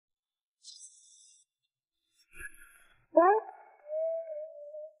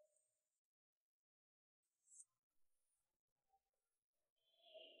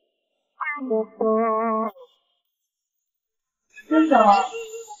真的？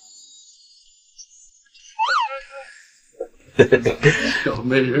小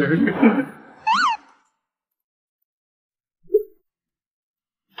美人儿。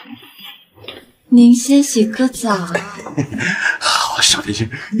您先洗个澡。好，小甜心，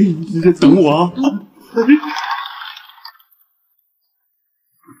你在等我啊。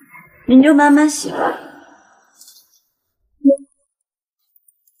您就慢慢洗吧。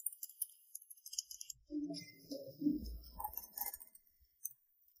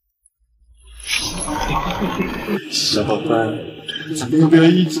小伙伴，咱们要不要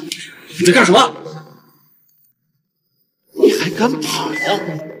一起？你在干什么？你还敢跑？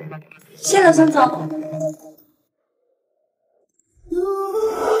谢了，孙总。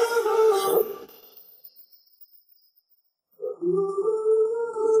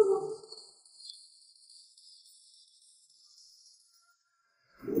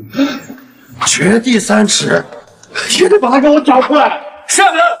掘地3尺，也得把他给我找出来！是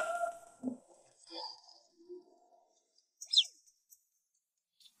的。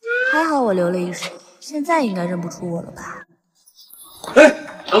还好我留了一手，现在应该认不出我了吧？哎，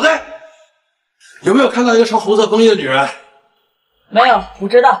小子，有没有看到一个穿红色风衣的女人？没有，不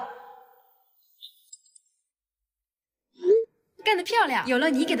知道。干得漂亮！有了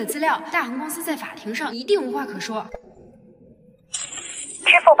你给的资料，大恒公司在法庭上一定无话可说。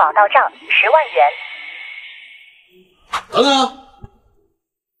支付宝到账10万元。等等，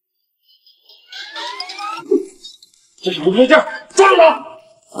这什么配件？抓住他！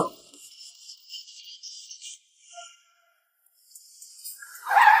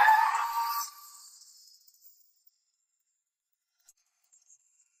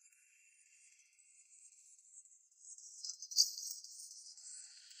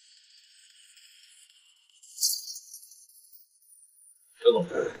周总，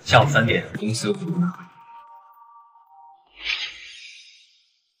下午3点，公司有股东大会。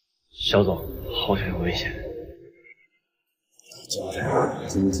肖总，好像有危险。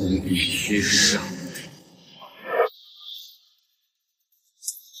今天必须上。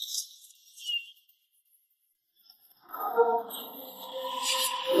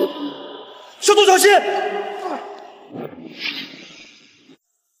肖总小心！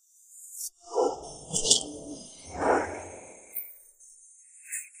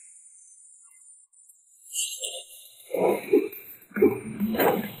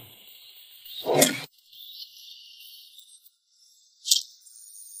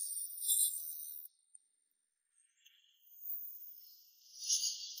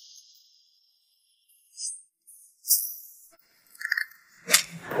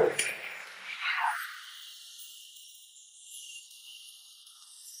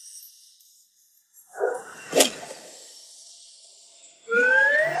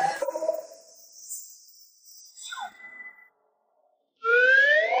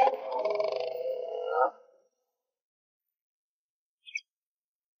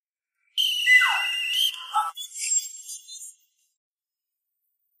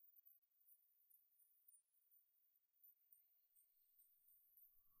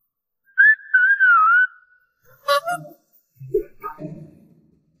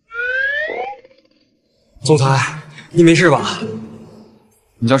总裁，你没事吧？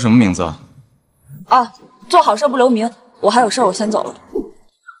你叫什么名字？啊，做好事不留名，我还有事，我先走了。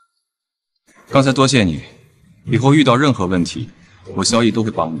刚才多谢你，以后遇到任何问题，我萧逸都会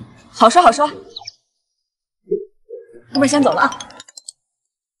帮你。好说好说，哥们先走了啊。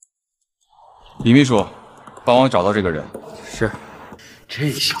李秘书，帮我找到这个人。是。这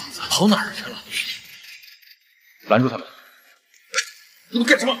小子跑哪儿去了？拦住他们！你们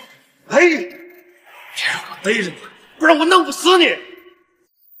干什么？哎！别让我逮着你，不然我弄不死你！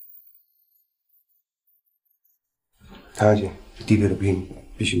谭小姐，弟弟的病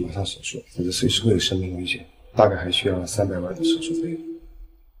必须马上手术，否则随时会有生命危险，大概还需要300万的手术费用。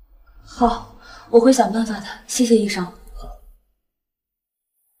好，我会想办法的，谢谢医生。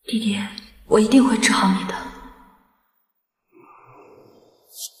弟弟，我一定会治好你的。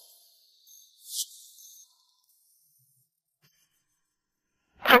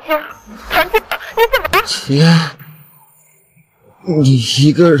唐青，唐青，你怎么了？姐，你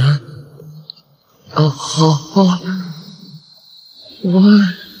一个人？啊，好，我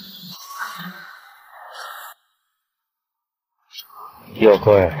要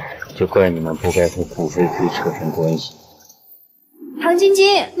怪就怪你们不该和顾菲菲扯上关系。唐晶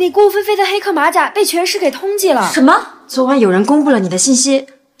晶，你顾菲菲的黑客马甲被全市给通缉了。什么？昨晚有人公布了你的信息，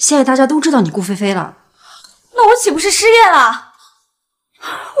现在大家都知道你顾菲菲了。那我岂不是失业了？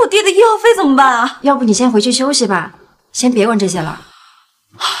我弟的医药费怎么办啊？要不你先回去休息吧，先别问这些了。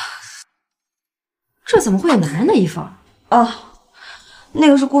这怎么会有男人的衣服？哦，那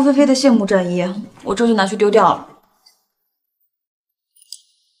个是顾菲菲的谢幕战衣，我这就拿去丢掉了。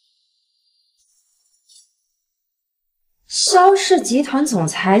萧氏集团总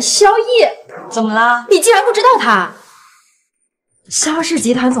裁萧毅，怎么啦？你竟然不知道他？萧氏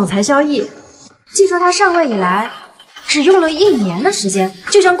集团总裁萧毅，据说他上位以来，只用了1年的时间，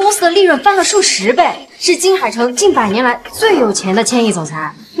就将公司的利润翻了数10倍，是金海城近100年来最有钱的千亿总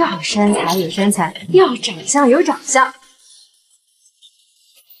裁。要身材有身材，要长相有长相。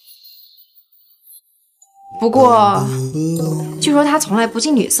不过，据说他从来不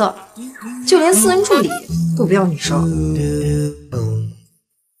近女色，就连私人助理都不要女生。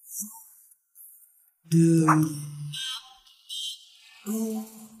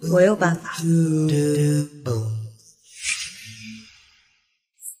我有办法。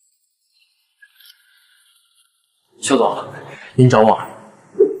肖总，您找我？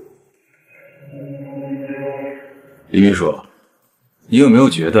李秘书，你有没有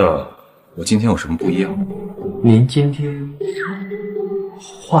觉得我今天有什么不一样？您今天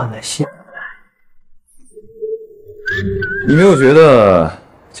换了新。你没有觉得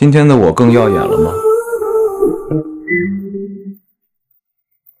今天的我更耀眼了吗？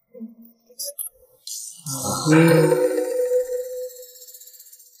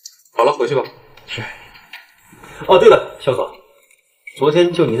好了，回去吧。是。哦，对了，肖总，昨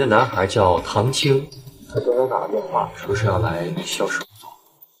天救您的男孩叫唐青，他刚刚打了电话，说是要来萧氏工作。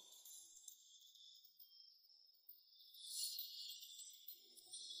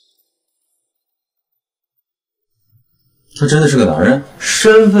他真的是个男人？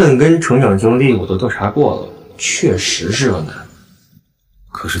身份跟成长经历我都调查过了，确实是个男。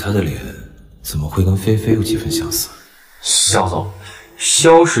可是他的脸怎么会跟菲菲有几分相似？肖总，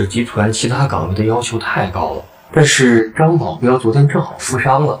萧氏集团其他岗位的要求太高了，但是张保镖昨天正好负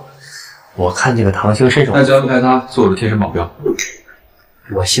伤了，我看这个唐青身手，那就安排他做我的贴身保镖。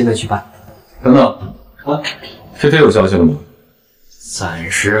我现在去办。等等，啊，菲菲有消息了吗？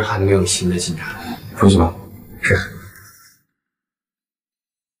暂时还没有新的进展。出去吧。是。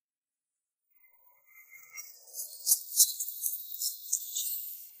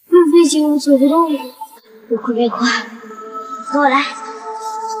最近我走不动了，别哭别哭，跟我来。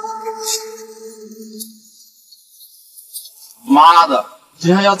妈的，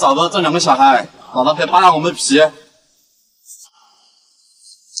今天要找到这2个小孩，找到可以扒拉我们皮。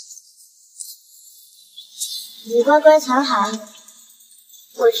你乖乖藏好，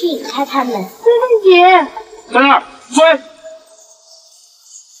我去引开他们。菲菲姐，在那儿追。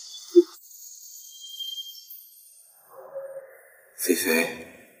菲菲，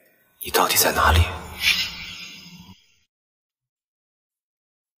你到底在哪里？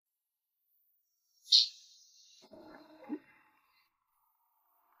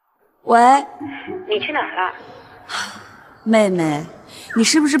喂，你去哪儿了？妹妹，你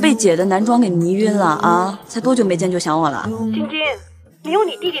是不是被姐的男装给迷晕了啊？才多久没见就想我了？晶晶，你用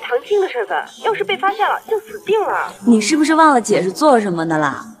你弟弟唐青的身份，要是被发现了就死定了。你是不是忘了姐是做什么的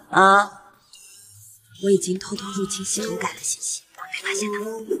啦？啊？我已经偷偷入侵系统改了信息，不会被发现的。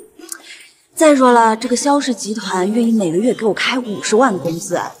再说了，这个萧氏集团愿意每个月给我开50万的工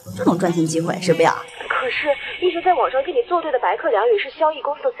资，这种赚钱机会谁不要？可是，一直在网上跟你作对的白客良也是萧毅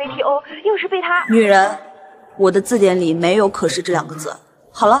公司的 CTO， 要是被他……女人，我的字典里没有可是这2个字。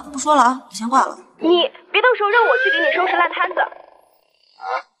好了，不说了啊，我先挂了。你别到时候让我去给你收拾烂摊子。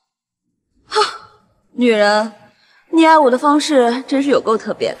女人，你爱我的方式真是有够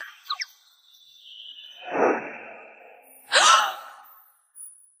特别的。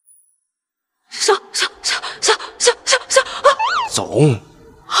总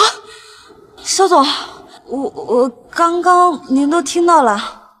啊，肖总，我刚刚您都听到了。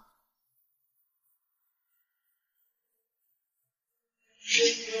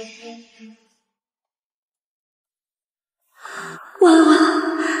完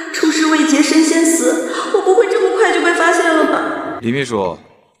了，出师未捷身先死，我不会这么快就被发现了吧？李秘书，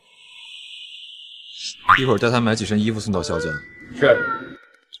一会儿带他买几身衣服送到萧家。是。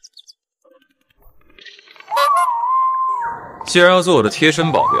既然要做我的贴身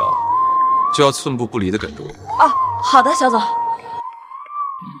保镖，就要寸步不离的跟着我。哦，好的，肖总。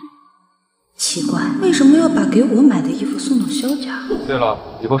奇怪，为什么要把给我买的衣服送到萧家？对了，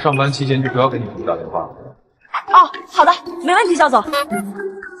以后上班期间就不要给你父母打电话。哦，好的，没问题，肖总。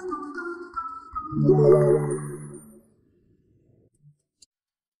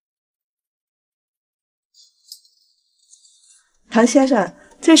唐先生，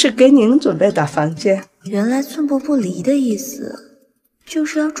这是给您准备的房间。原来寸步不离的意思就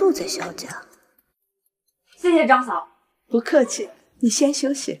是要住在萧家。谢谢张嫂。不客气，你先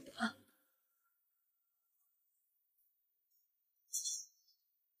休息啊。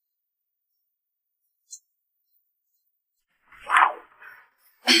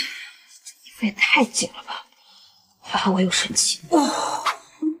这衣服也太紧了吧！还好我有神器。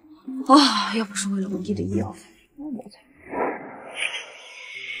要不是为了我弟的医药费，我才……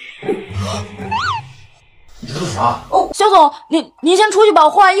你在做什么？萧总，您先出去吧，我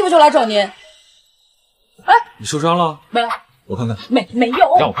换完衣服就来找您。你受伤了？没，我看看。没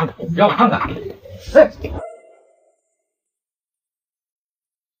有。让我看看，让我看看。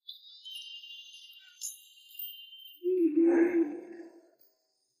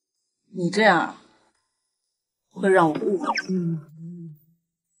你这样会让我误会。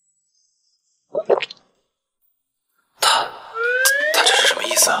他这是什么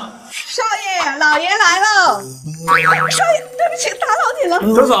意思啊？少爷，老爷来了。少爷，对不起，打扰你了。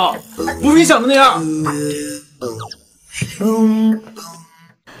张嫂，不是你想的那样。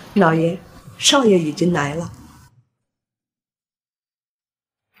老爷，少爷已经来了。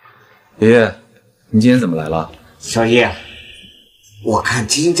爷爷，你今天怎么来了？小叶，我看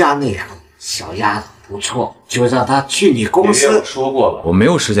金家那个小丫头不错，就让她去你公司。爷爷，我说过了，我没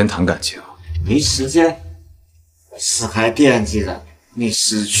有时间谈感情。没时间，是还惦记着你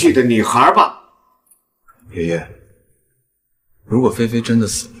死去的女孩吧？爷爷，如果菲菲真的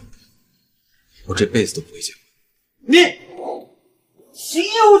死了，我这辈子都不会结婚。你心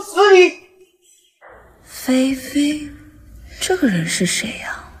有此理！菲菲，这个人是谁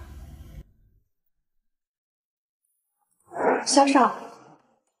呀？萧少，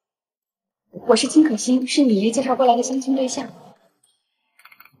我是金可欣，是李玉介绍过来的相亲对象。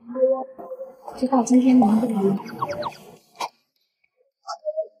知道今天您的名字。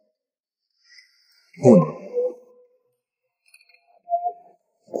不能。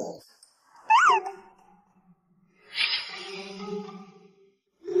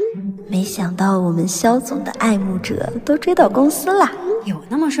没想到我们萧总的爱慕者都追到公司啦！有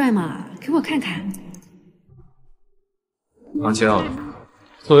那么帅吗？给我看看。唐青，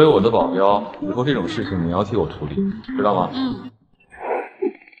作为我的保镖，以后这种事情你要替我处理，知道吗？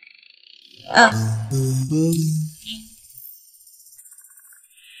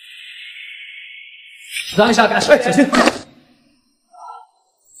让一下，赶快，小心！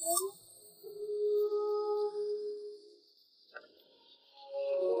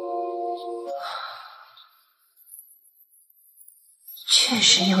确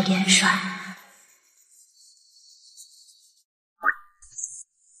实有点帅。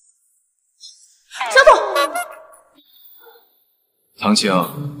萧总，唐青，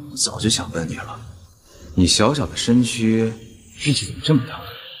我早就想问你了，你小小的身躯，力气怎么这么大？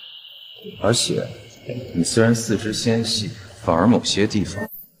而且，你虽然四肢纤细，反而某些地方……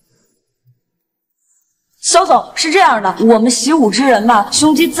萧总，是这样的，我们习武之人嘛，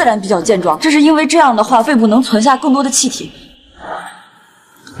胸肌自然比较健壮，这是因为这样的话，肺部能存下更多的气体。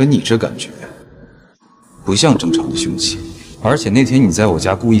可你这感觉，不像正常的凶器。而且那天你在我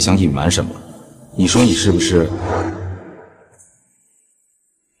家故意想隐瞒什么？你说你是不是？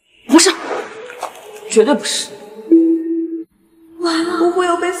不是，绝对不是。完了，不会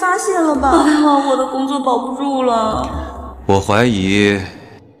又被发现了吧？哎呀，我的工作保不住了。我怀疑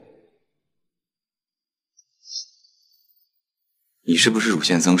你是不是乳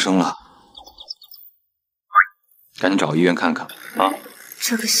腺增生了？赶紧找个医院看看啊！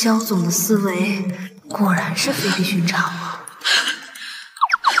这个萧总的思维果然是非比寻常啊！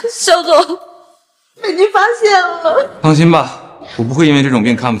萧总，被你发现了。放心吧，我不会因为这种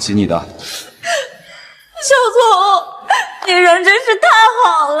病看不起你的。萧总，你人真是太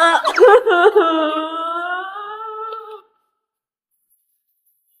好了。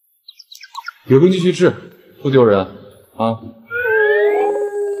有病继续治，不丢人啊！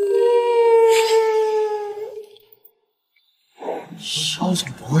萧总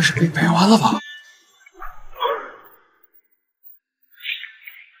不会是被背完了吧？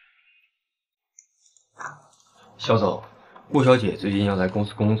萧总，顾小姐最近要来公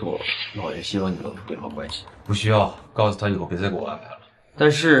司工作，老爷希望你们处理好关系。不需要，告诉她以后别再给我安排了。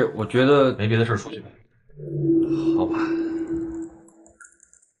但是我觉得没别的事，出去吧。好吧。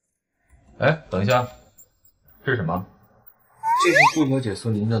哎，等一下，这是什么？这是顾小姐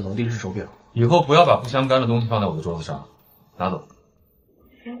送您的劳力士手表。以后不要把不相干的东西放在我的桌子上，拿走。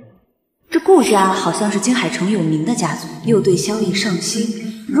这顾家好像是金海城有名的家族，又对萧逸上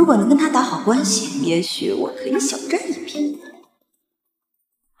心，如果能跟他打好关系，也许我可以小占一笔。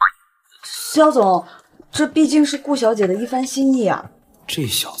萧总，这毕竟是顾小姐的一番心意啊。这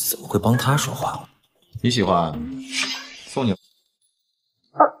小子怎么会帮他说话？你喜欢，送你。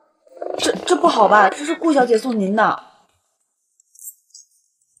这不好吧？这是顾小姐送您的。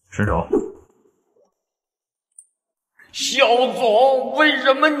伸手。肖总，为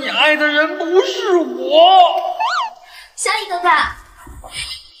什么你爱的人不是我？小雨哥哥，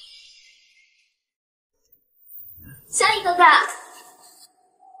小雨哥哥，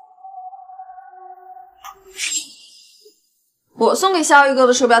我送给小雨哥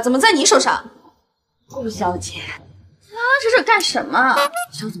的手表怎么在你手上？顾小姐，这是干什么？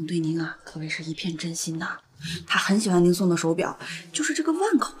肖总对您啊可谓是一片真心呐。他很喜欢您送的手表，就是这个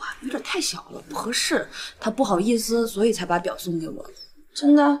腕口啊有点太小了，不合适，他不好意思，所以才把表送给我。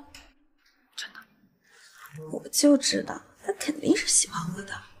真的？真的，我就知道他肯定是喜欢我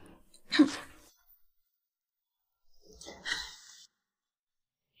的。哼。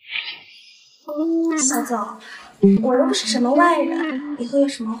小总，我又不是什么外人，以后有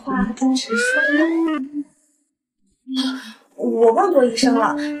什么话就直说吧。我问过医生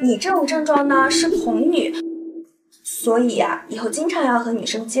了，你这种症状呢是红女，所以呀，以后经常要和女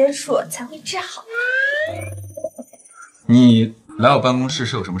生接触才会治好。你来我办公室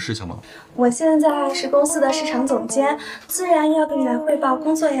是有什么事情吗？我现在是公司的市场总监，自然要跟你来汇报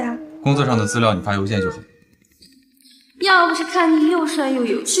工作呀。工作上的资料你发邮件就好。要不是看你又帅又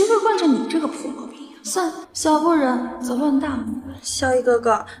有机会惯着你这个破毛病，算了，小不忍则乱大谋。萧逸哥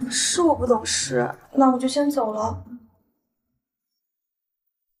哥，是我不懂事，那我就先走了。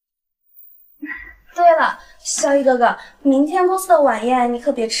对了，萧逸哥哥，明天公司的晚宴你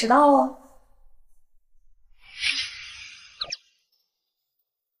可别迟到哦。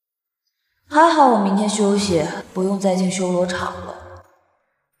还好我明天休息，不用再进修罗场了。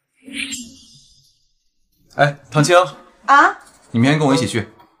哎，唐青啊，你明天跟我一起去。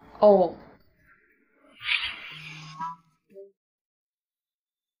哦。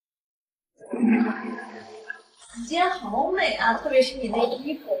你今天好美啊，特别是你那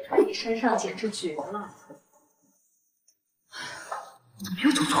衣服，穿你身上简直绝了。怎么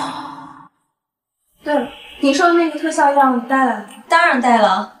又走错了？对了，你说的那个特效药你带来了？当然带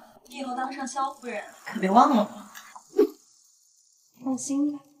了，你以后当上萧夫人，可别忘了我。放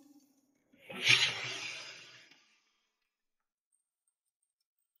心吧。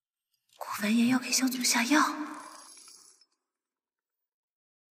顾凡言要给萧总下药。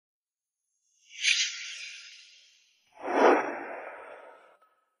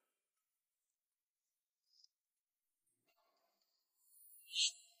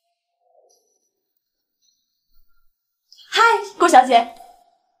嗨，顾小姐，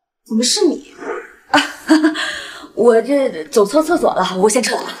怎么是你？我这走错厕所了，我先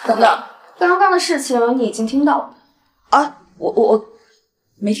撤了。等等，刚刚的事情你已经听到了啊？我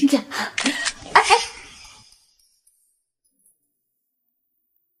没听见。哎，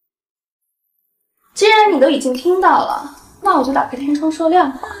既然你都已经听到了，那我就打开天窗说亮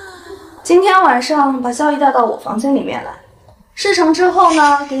话。今天晚上把萧逸带到我房间里面来，事成之后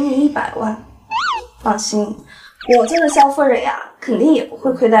呢，给你100万。放心，我这个萧夫人呀，肯定也不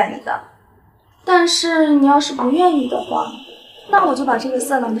会亏待你的。但是你要是不愿意的话，那我就把这个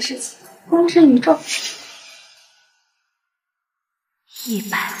色狼的事情公之于众。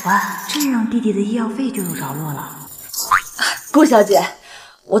100万，这让弟弟的医药费就有着落了。顾小姐，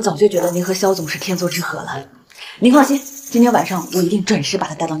我早就觉得您和萧总是天作之合了。您放心，今天晚上我一定准时把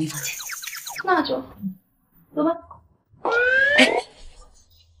他带到您房间。那就走吧。哎，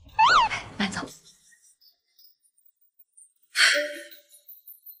慢走。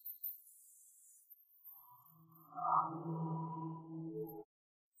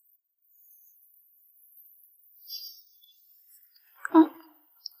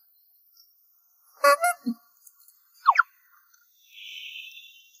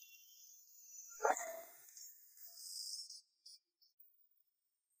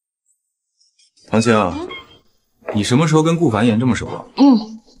唐青，你什么时候跟顾凡言这么熟了？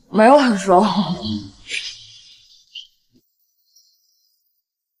没有很熟。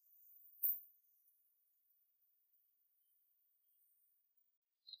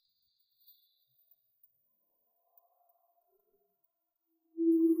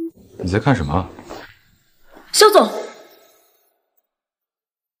你在看什么？萧总。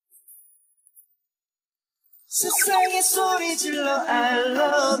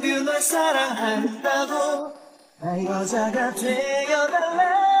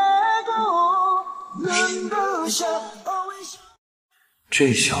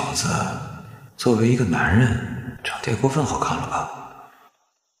这小子作为一个男人，长得也过分好看了吧？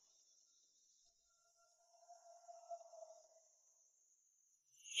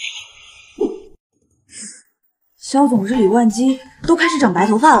萧总日理万机，都开始长白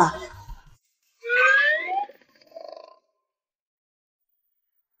头发了。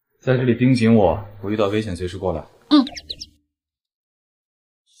在这里盯紧我，我遇到危险随时过来。嗯。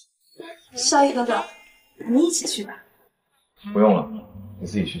萧逸哥哥，你一起去吧。不用了，你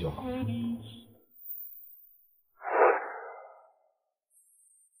自己去就好。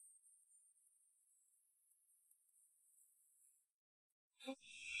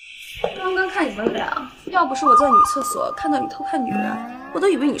刚刚看你们俩，要不是我在女厕所看到你偷看女人，我都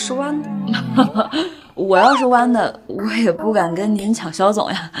以为你是弯的。我要是弯的，我也不敢跟您抢肖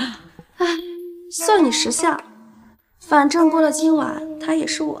总呀。哎，算你识相。反正过了今晚，他也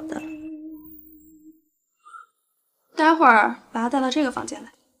是我的。待会儿把他带到这个房间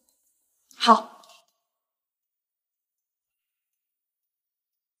来。好。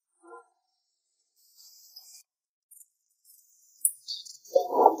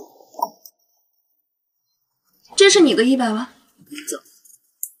这是你的100万，走。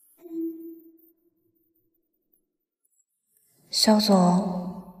肖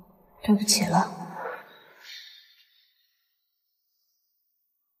总，对不起了。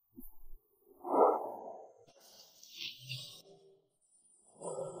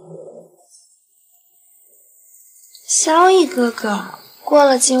萧逸哥哥，过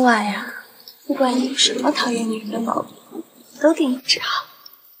了今晚呀，不管你有什么讨厌女人的毛病，都给你治好。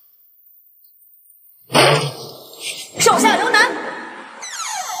手下留男！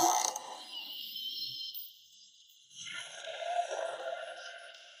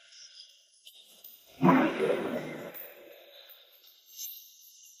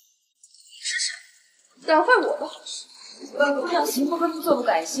是谁？赶坏我的好事！本姑娘行不更名，坐不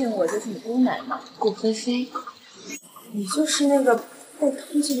改姓，我就是你姑奶奶顾菲菲。你就是那个被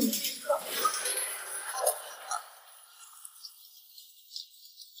通缉的女人。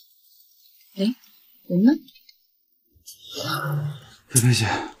哎，人呢？菲菲姐，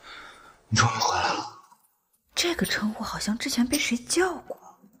你终于回来了。这个称呼好像之前被谁叫过，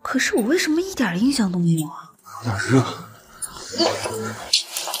可是我为什么一点印象都没有啊？有点热。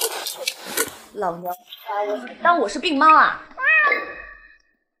老娘当我是病猫啊！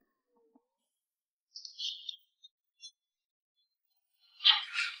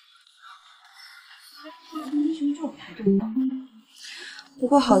英雄救还真棒，不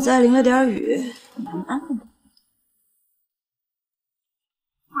过好在淋了点雨，能安分点。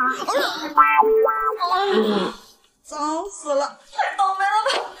脏死了，太倒霉了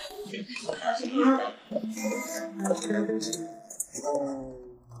吧！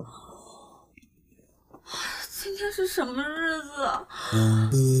今天是什么日子啊？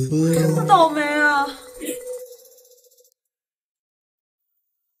这么倒霉啊！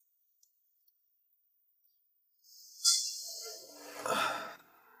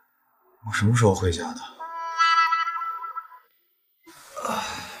我什么时候回家的？刚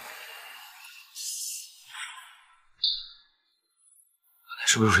才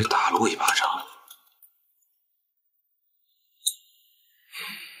是不是有谁打了我一巴掌？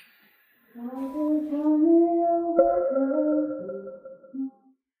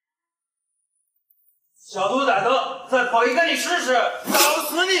小兔崽子，再跑一个你试试，搞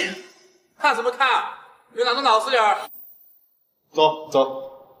死你！看什么看？有哪能老实点儿？走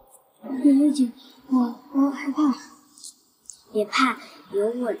走。刘姐，我害怕。别怕，有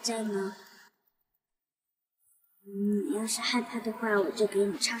我在呢。要是害怕的话，我就给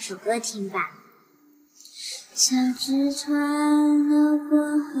你唱首歌听吧。小纸船流过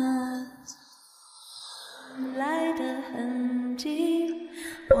河，来的痕迹，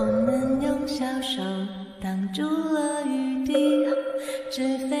我们用小手挡住了雨滴，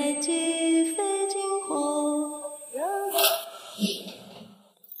纸飞机飞进火。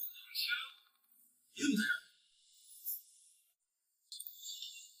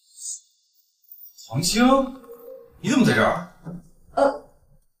黄青，你怎么在这儿？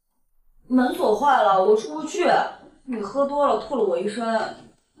门锁坏了，我出不去。你喝多了吐了我一身，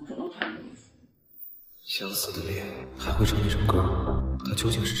只能穿着衣服。相似的脸，还会唱那首歌，他究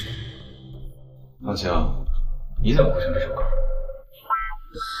竟是谁？黄青，你怎么会唱这首歌？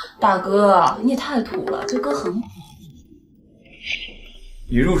大哥，你也太土了，这歌很火。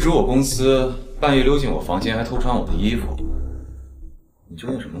你入职我公司，半夜溜进我房间，还偷穿我的衣服，你究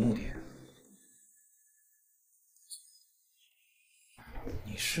竟有什么目的？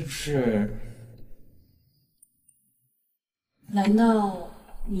你是不是？难道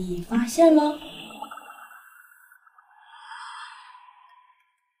你发现了？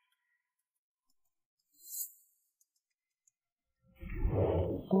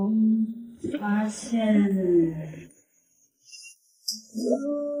发现。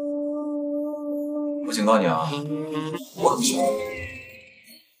我警告你啊，我很凶。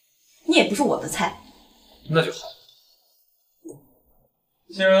你也不是我的菜。那就好。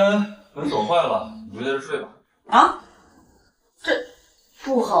既然门锁坏了，你就在这睡吧。啊？这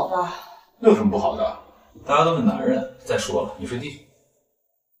不好吧？那有什么不好的？大家都是男人。再说了，你睡地上。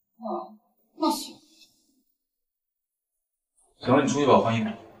那行。行了，你出去吧，我换衣服。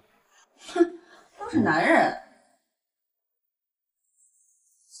哼，都是男人。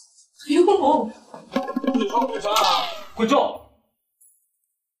哎呦！女生女生啊，滚住！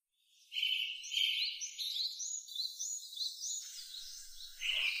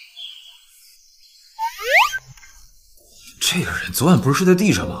这个人昨晚不是睡在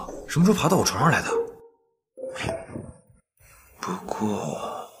地上吗？什么时候爬到我床上来的？不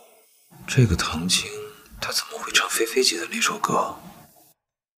过，这个唐青，他怎么会唱菲菲姐的那首歌？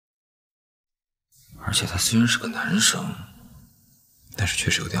而且他虽然是个男生，但是确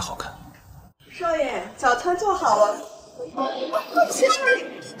实有点好看。少爷，早餐做好了。谢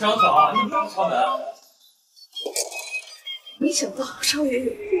谢。张嫂，你不要敲门。没想到少爷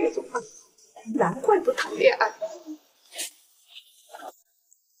有这种爱，难怪不谈恋爱。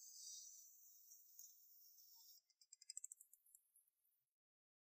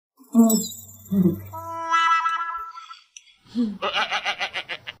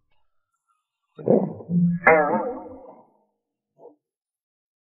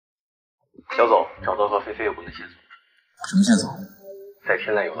小总找到和菲菲有关的线索。什么线索？在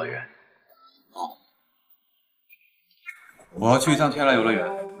天籁游乐园。我要去一趟天籁游乐园。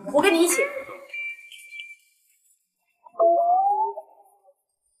我跟你一起。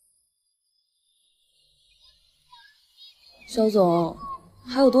肖总，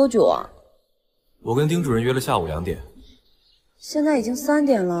还有多久啊？我跟丁主任约了下午2点。现在已经3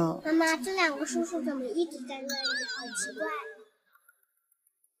点了。妈妈，这2个叔叔怎么一直在那里？好奇怪。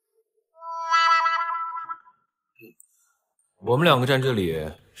我们2个站这里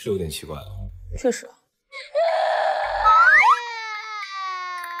是有点奇怪了。确实。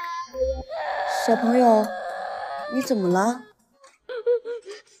小朋友，你怎么了？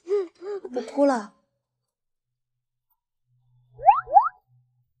不哭了。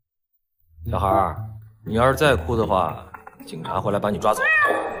小孩儿，你要是再哭的话，警察会来把你抓走。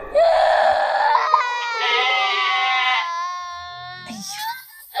哎呀！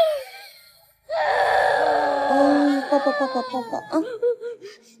哦，抱抱抱抱抱抱，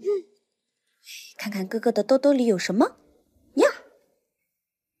看看哥哥的兜兜里有什么呀？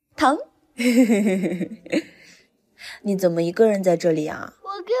糖。你怎么一个人在这里啊？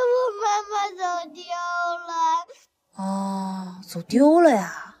我跟我妈妈走丢了。哦，走丢了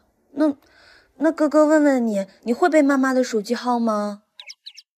呀？那哥哥问问你，你会背妈妈的手机号吗？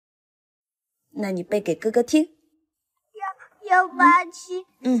那你背给哥哥听。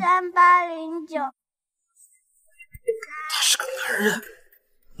1873809。他是个男人，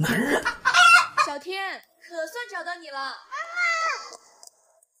男人。小天，可算找到你了。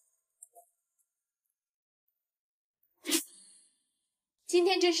今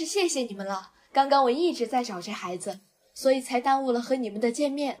天真是谢谢你们了，刚刚我一直在找这孩子，所以才耽误了和你们的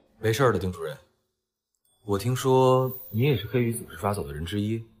见面。没事的，丁主任。我听说你也是黑鱼组织抓走的人之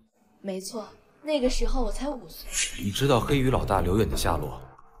一。没错，那个时候我才5岁。你知道黑鱼老大刘远的下落？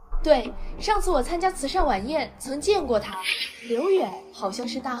对，上次我参加慈善晚宴曾见过他。刘远好像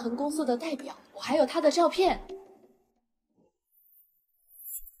是大恒公司的代表，我还有他的照片。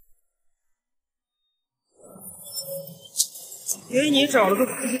给你找了个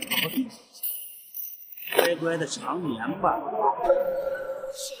好地方，乖乖的长眠吧。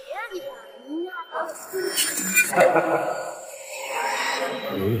谁呀你？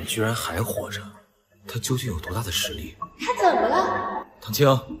刘远居然还活着，他究竟有多大的实力？他怎么了？唐青，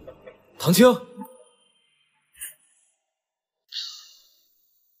唐青，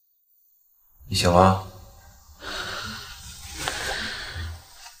你醒了？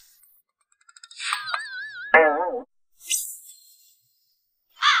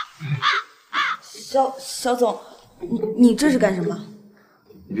小总，你这是干什么？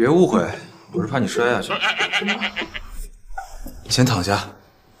你别误会，我是怕你摔下去。你先躺下。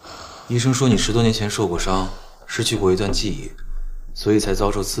医生说你10多年前受过伤，失去过一段记忆，所以才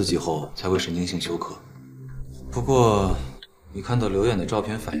遭受刺激后才会神经性休克。不过，你看到刘远的照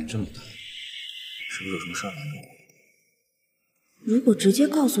片反应这么大，是不是有什么事儿瞒着我？如果直接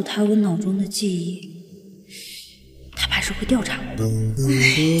告诉他我脑中的记忆，他怕是会调查我。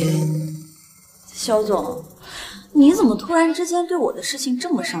肖总，你怎么突然之间对我的事情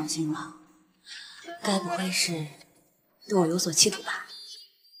这么上心了？该不会是对我有所企图吧？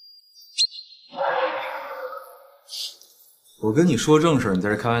我跟你说正事，你在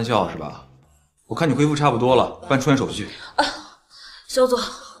这开玩笑是吧？我看你恢复差不多了，办出院手续。肖总，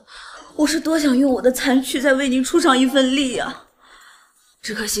我是多想用我的残躯再为您出上一份力啊！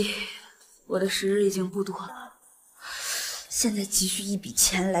只可惜我的时日已经不多了，现在急需一笔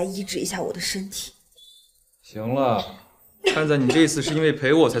钱来医治一下我的身体。行了，看在你这次是因为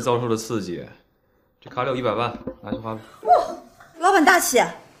陪我才遭受的刺激，这卡里有100万，拿去花吧。哇，老板大气，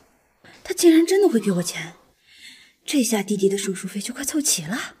他竟然真的会给我钱，这下弟弟的手术费就快凑齐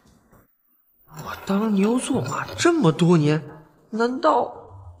了。我当牛做马这么多年，难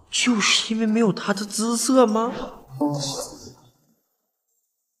道就是因为没有他的姿色吗？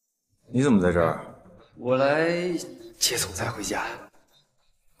你怎么在这儿？我来接总裁回家。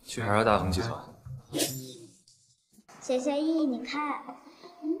去海尔大恒集团。小小易，你看，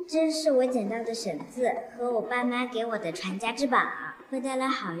这是我捡到的绳子和我爸妈给我的传家之宝，会带来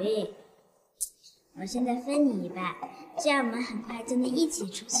好运。我现在分你一半，这样我们很快就能一起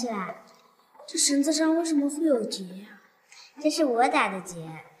出去啦。这绳子上为什么会有结呀？这是我打的结。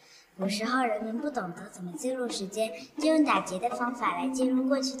古时候人们不懂得怎么记录时间，就用打结的方法来记录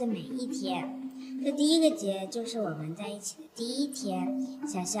过去的每一天。这第一个结就是我们在一起的第一天。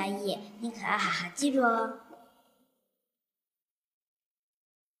小小易，你可要好好记住哦。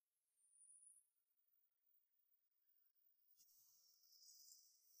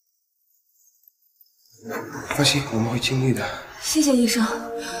放心，我们会尽力的。谢谢医生，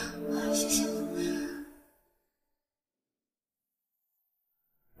谢谢。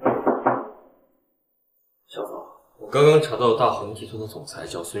小总，我刚刚查到大恒集团的总裁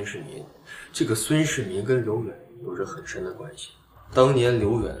叫孙世民，这个孙世民跟刘远有着很深的关系。当年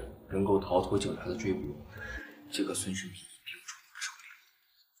刘远能够逃脱警察的追捕，这个孙世民一定出了手里。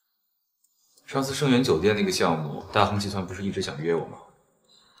上次盛源酒店那个项目，大恒集团不是一直想约我吗？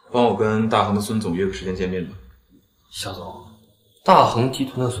帮我跟大恒的孙总约个时间见面吧。小总，大恒集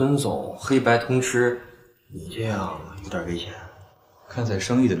团的孙总黑白通吃，你这样有点危险。看在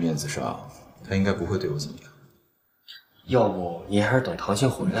生意的面子上，他应该不会对我怎么样。要不您还是等唐青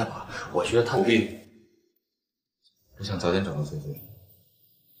回来吧，我觉得他不必。我想早点找到菲菲，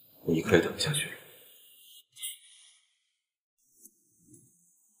我一刻也等不下去。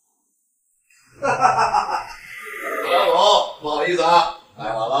张总，不好意思啊，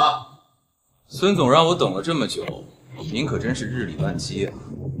来晚了。孙总让我等了这么久，您可真是日理万机啊！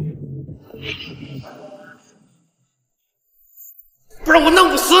不然我弄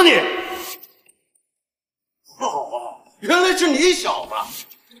不死你！哦，原来是你小子！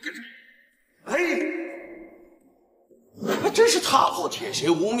哎，还真是踏破铁鞋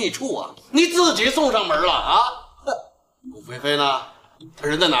无觅处啊！你自己送上门了啊！顾菲菲呢？她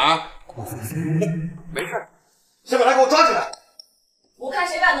人在哪儿？顾菲菲，没事，先把她给我抓起来！我看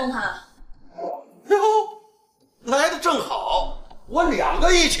谁敢动她。哟，来的正好，我2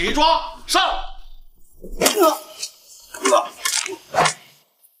个一起抓，上！上！哇！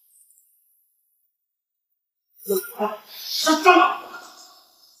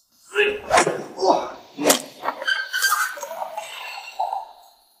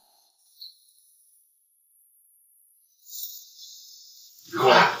过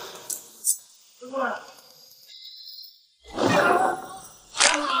来！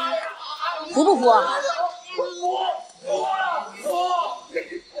服不服？干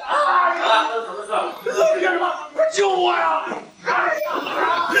什么？救我呀！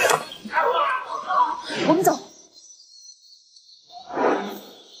我们走。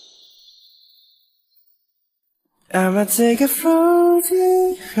I'ma take a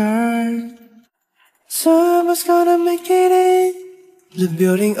floating heart. Someone's gonna make it in the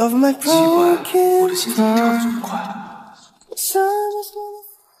building of my broken heart. Someone's gonna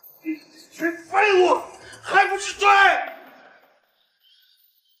这废物还不是追！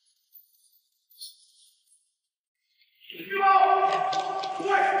预报，喂，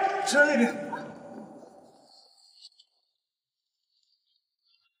车那边。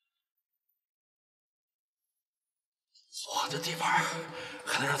我的地盘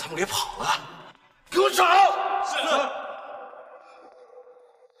还能让他们给跑了？给我找！是。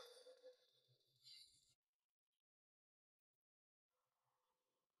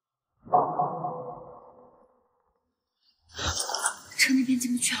车那边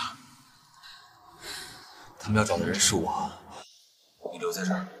进不去了。他们要找的人是我，你留在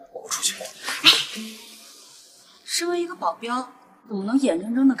这儿，我不出去。身为一个保镖，怎么能眼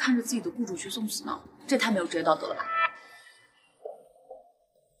睁睁的看着自己的雇主去送死呢？这太没有职业道德了吧！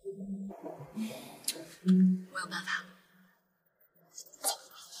我有办法。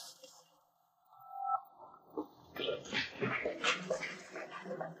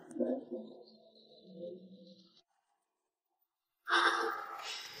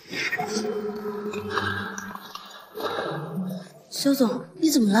肖总，你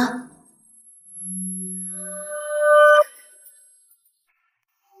怎么了？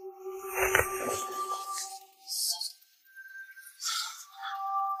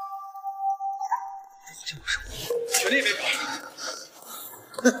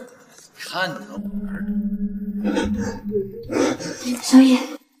看你能玩儿。小野，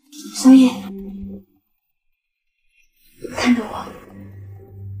小野，看着我。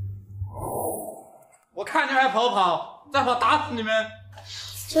我看见还跑，再跑打死你们！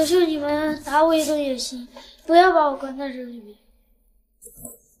求求你们打我一顿也行，不要把我关在这里面。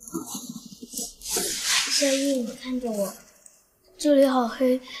小野，你看着我。这里好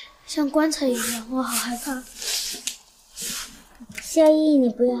黑，像棺材一样，我好害怕。小野，你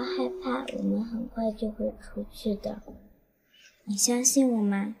不要害怕，我们很快就会出去的。你相信我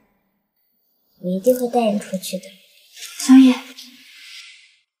吗？我一定会带你出去的。小野。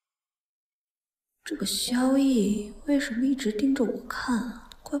这个萧逸为什么一直盯着我看啊？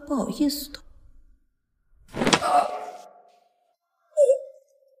怪不好意思的。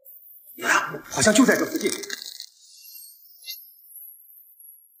好像就在这附近。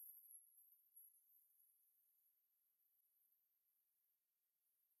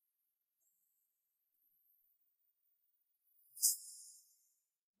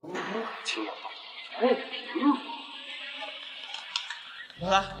亲我。老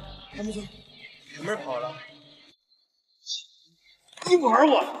大，还没走，前面跑了。你玩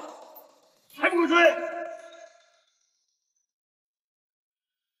我，还不给我追！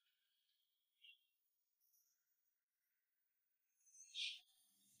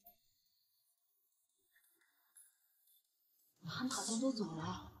他们好像都走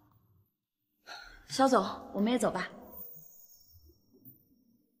了。肖总，我们也走吧。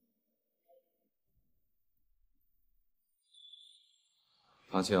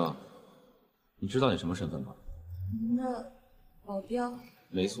唐青，你知道你什么身份吗？您的保镖。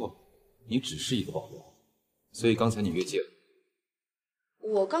没错，你只是一个保镖，所以刚才你越界了。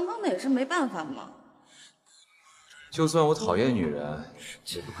我刚刚那也是没办法嘛。就算我讨厌女人，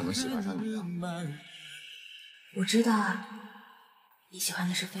也不可能喜欢上你的。我知道啊，你喜欢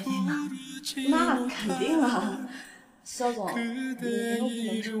的是菲菲吗？那肯定啊，肖总，你没有不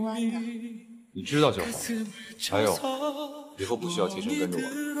能吃弯的。你知道就好。还有，以后不需要贴身跟着我，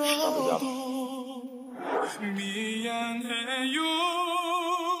拿回家吧。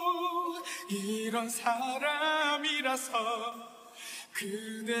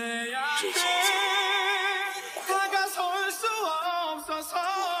这小子，这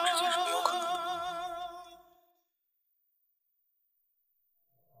件事没有可能。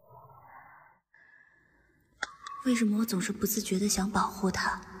为什么我总是不自觉的想保护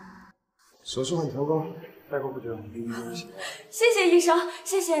他？手术很成功，再过不久离你就行了。谢谢医生，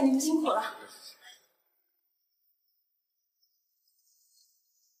谢谢你们辛苦了。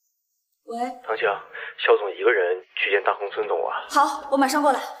喂，唐青，肖总一个人去见大红村总啊。好，我马上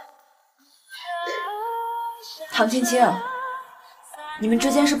过来。唐青青，你们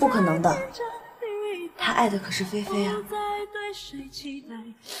之间是不可能的，他爱的可是菲菲啊。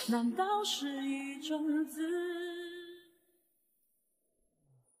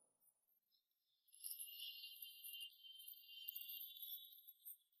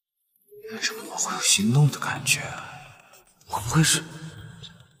为什么我会有心动的感觉？我不会是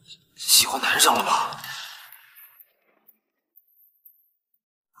喜欢男人上了吧？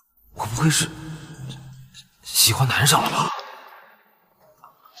我不会是喜欢男人上了吧？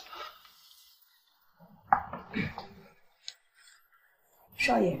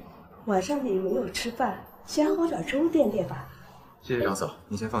少爷，晚上你没有吃饭，先喝点粥垫垫吧。谢谢张嫂，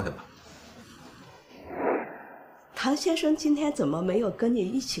您先放下吧。唐先生今天怎么没有跟你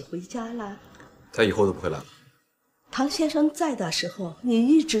一起回家啦？他以后都不会来了。唐先生在的时候，你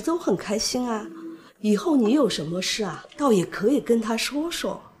一直都很开心啊。以后你有什么事啊，倒也可以跟他说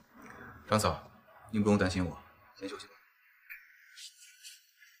说。张嫂，您不用担心我，先休息吧。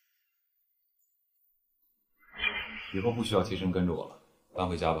以后不需要贴身跟着我了，搬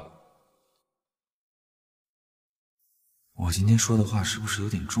回家吧。我今天说的话是不是有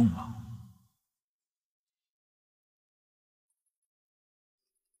点重了？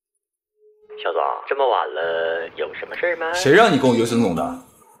肖总，这么晚了，有什么事吗？谁让你跟我约孙总的？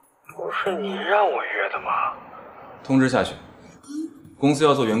不是你让我约的吗？通知下去，公司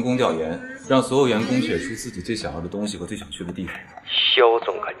要做员工调研，让所有员工写出自己最想要的东西和最想去的地方。肖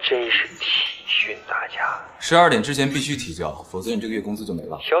总可真是体训大家。12点之前必须提交，否则你这个月工资就没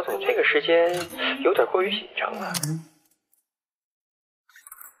了。肖总这个时间有点过于紧张了。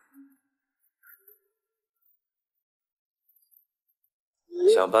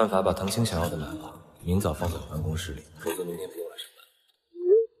想办法把唐青想要的买了，明早放在办公室里，否则明天不用来上班。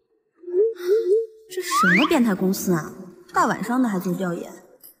这什么变态公司啊！大晚上的还做调研。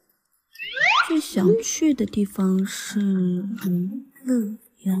最想去的地方是乐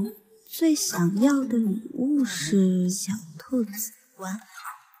园，最想要的礼物是小兔子玩偶。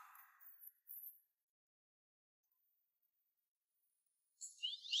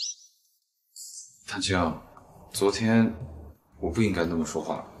唐青，昨天我不应该那么说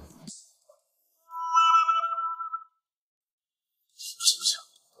话。不行，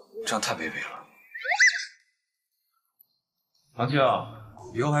这样太卑微了。唐青，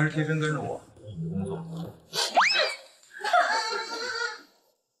以后还是贴身跟着我工作。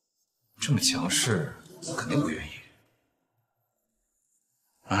这么强势，我肯定不愿意。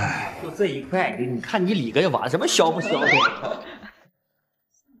哎，就这一块，你看你理个娃，什么消不消的？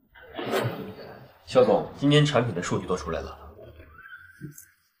肖总，今年产品的数据都出来了。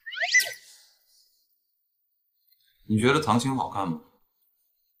你觉得唐青好看吗？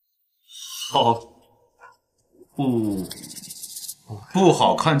好，不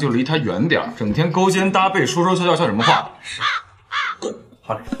好看就离他远点，整天勾肩搭背，说说笑笑，像什么话？是，滚！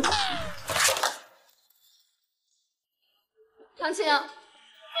好嘞。唐青，你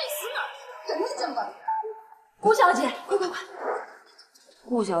死哪儿去？真是真的。顾小姐，快！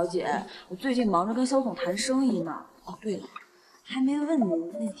顾小姐，我最近忙着跟肖总谈生意呢。哦，对了，还没问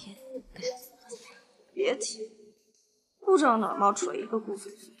您那天跟谁别提，不知道哪儿冒出来一个顾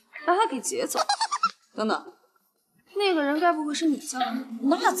菲菲，把他给劫走。等等，那个人该不会是你叫的？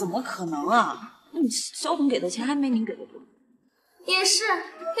那怎么可能啊？那你肖总给的钱还没您给的多。也是，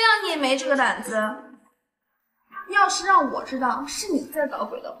谅你也没这个胆子。要是让我知道是你在捣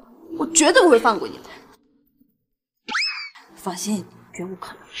鬼的话，我绝对不会放过你的。放心，绝无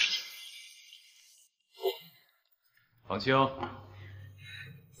可能。唐青，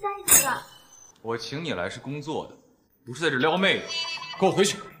下一个，我请你来是工作的，不是在这撩妹的，跟我回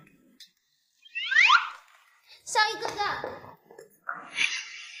去。小一哥哥，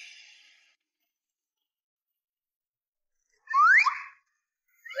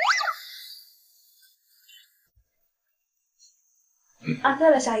啊，对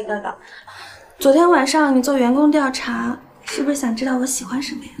了，小一哥哥，昨天晚上你做员工调查，是不是想知道我喜欢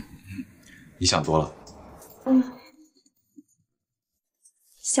什么呀？你想多了。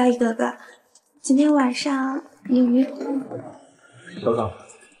小一哥哥，今天晚上你有约会吗？肖总，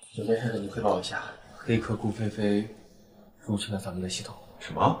有件事跟你汇报一下，黑客顾菲菲入侵了咱们的系统。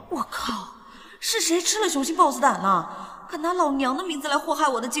什么？我靠！是谁吃了雄心豹子胆呢？敢拿老娘的名字来祸害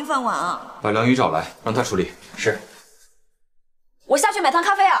我的金饭碗啊！把梁宇找来，让他处理。是。我下去买趟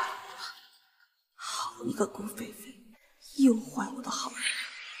咖啡啊！好一个顾菲菲，又坏我的好人。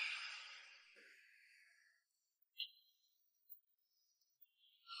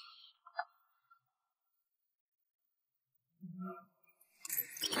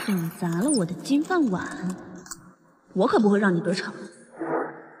捅砸了我的金饭碗，我可不会让你得逞。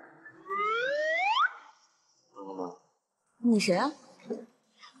你谁啊？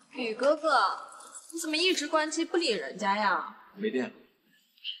宇哥哥，你怎么一直关机不理人家呀？没电。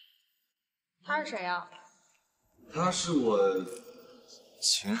他是谁呀？他是我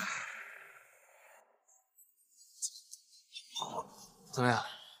情。怎么样？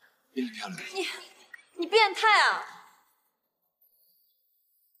比你漂亮。你变态啊！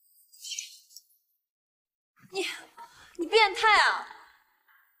你变态啊！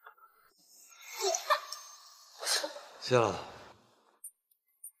谢了。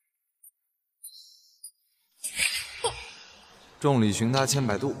众里寻他千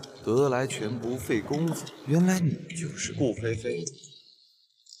百度，得来全不费工夫。原来你就是顾菲菲。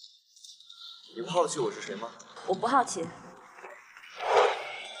你不好奇我是谁吗？我不好奇。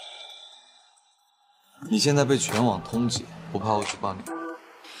你现在被全网通缉，不怕我举报你？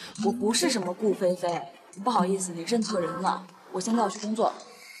我不是什么顾菲菲，不好意思，你认错人了。我现在要去工作。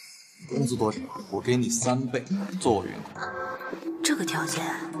工资多少？我给你3倍，做我员工。这个条件，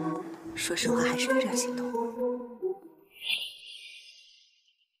说实话还是有点心动。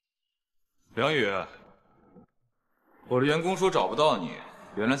梁宇，我的员工说找不到你，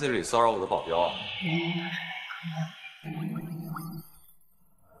原来在这里骚扰我的保镖啊！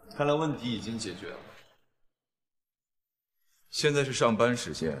看来问题已经解决了。现在是上班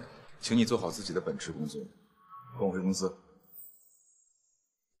时间，请你做好自己的本职工作，跟我回公司。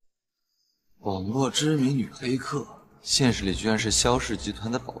网络知名女黑客，现实里居然是肖氏集团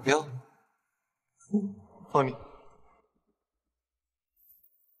的保镖。放你。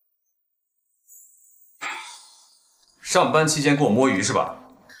上班期间跟我摸鱼是吧？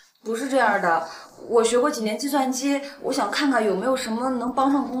不是这样的，我学过几年计算机，我想看看有没有什么能帮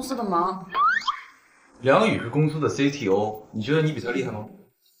上公司的忙。梁宇是公司的 CTO， 你觉得你比他厉害吗？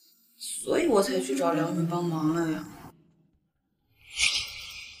所以我才去找梁宇帮忙了呀。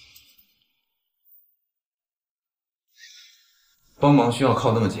帮忙需要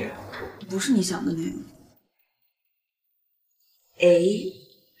靠那么近？不是你想的那样。哎，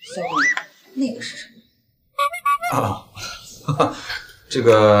小董，那个是什么？啊，这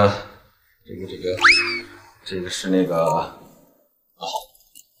个这个是那个哦，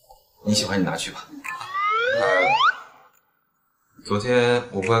你喜欢你拿去吧。昨天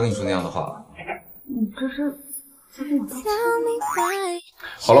我不该跟你说那样的话。这是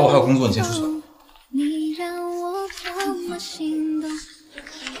好了，我还有工作，你先出去吧。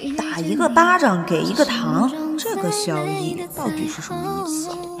打一个巴掌给一个糖，这个交易到底是什么意思？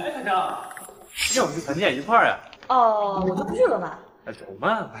哎，团长，今天我们去团建一块儿呀？哦，我就不去了吧。哎，走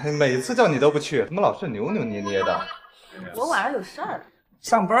嘛！哎，每次叫你都不去，怎么老是扭扭捏捏的？我晚上有事儿。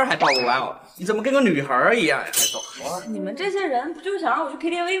上班还抱个玩偶，你怎么跟个女孩一样呀？还走？你们这些人不就是想让我去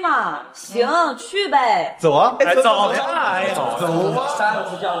KTV 吗？行，去呗。走啊！哎，走呀！哎呀，走吧。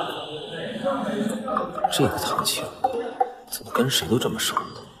这个唐青怎么跟谁都这么熟？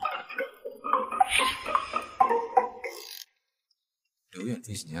刘远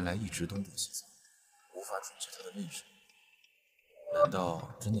这几年来一直东躲西藏，无法阻止他的认识。难道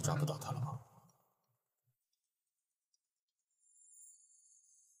真的抓不到他了吗？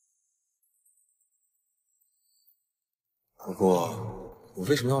不过，我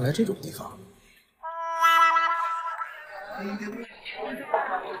为什么要来这种地方？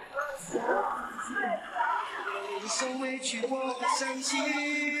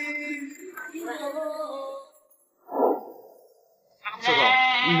社长，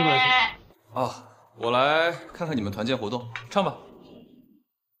你怎么来？啊，我来看看你们团建活动，唱吧。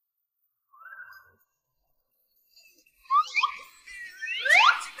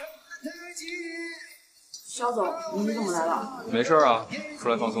肖总，你怎么来了？没事啊，出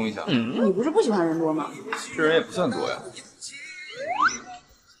来放松一下。你不是不喜欢人多吗？这人也不算多呀。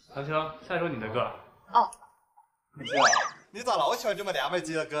唐青，下一首你的歌。哦。你咋老喜欢这么娘们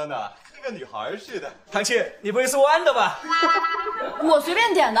鸡的歌呢？跟个女孩似的。唐青，你不会是弯的吧？我随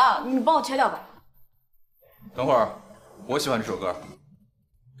便点的，你帮我切掉吧。等会儿，我喜欢这首歌。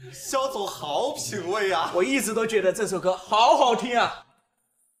肖总好品味呀！我一直都觉得这首歌好好听啊。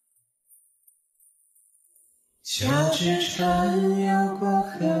乔治穿越过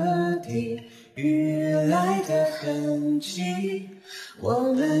河堤，雨来的痕迹，我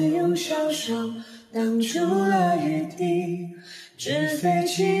们用双手挡住了雨滴，纸飞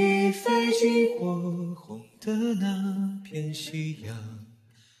机飞进火红的那片夕阳，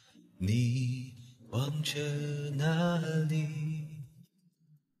你望着哪里？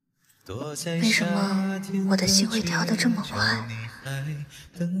躲在为什么我的心会跳得这么快？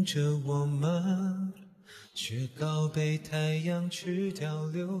等着我吗？却高被太阳吃掉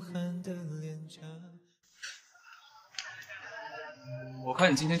流汗的脸颊。我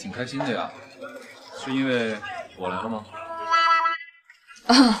看你今天挺开心的呀，是因为我来了吗？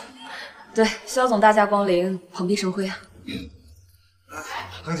啊，对，肖总大驾光临，蓬荜生辉啊。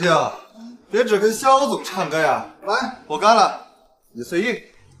唐青，别只跟肖总唱歌呀！来，我干了，你随意。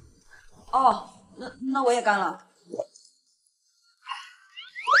哦，那我也干了。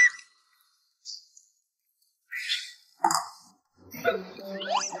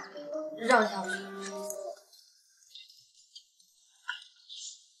让下去。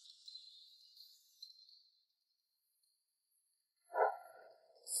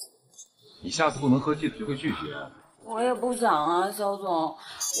你下次不能喝醉了就会拒绝。我也不想啊，肖总，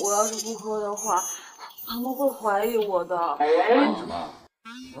我要是不喝的话，他们会怀疑我的。怀疑什么？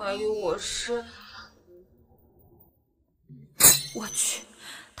怀疑我是……我去，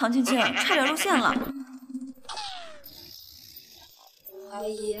唐青青差点露馅了。怀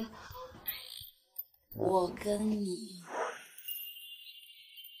疑我跟你……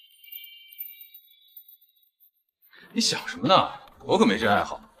你想什么呢？我可没这爱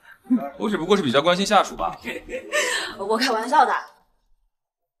好，我只不过是比较关心下属吧。我开玩笑的。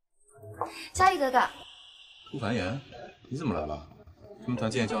嘉义哥哥，顾凡言，你怎么来了？他们团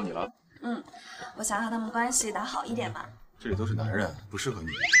建叫你了？我想和他们关系打好一点嘛。这里都是男人，不适合你。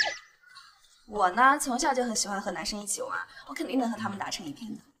我呢，从小就很喜欢和男生一起玩，我肯定能和他们打成一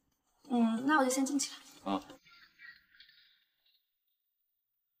片的。那我就先进去了。啊。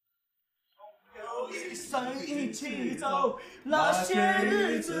一起走，那些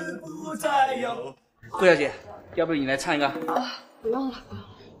日子不再有。顾小姐，要不你来唱一个？不用了。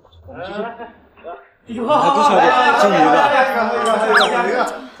我们继续。继续喝。顾小姐，送你一个。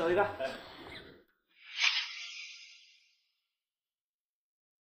走一个。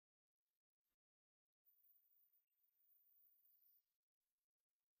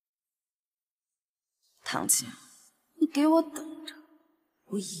唐青，你给我等着，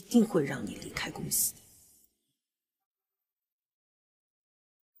我一定会让你离开公司的。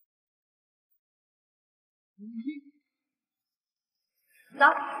走。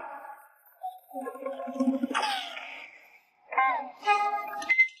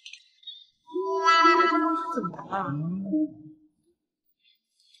怎么了？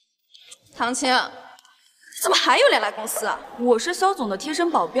唐青，怎么还有脸来公司啊？我是肖总的贴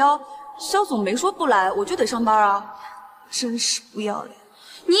身保镖，肖总没说不来，我就得上班啊。真是不要脸！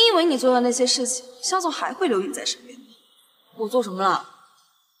你以为你做的那些事情，肖总还会留你在身边吗？我做什么了？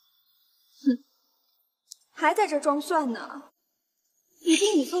哼，还在这装蒜呢。你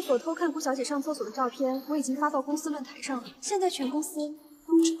进女厕所偷看顾小姐上厕所的照片，我已经发到公司论坛上了，现在全公司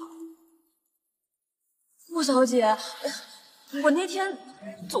都知道了。顾小姐，我那天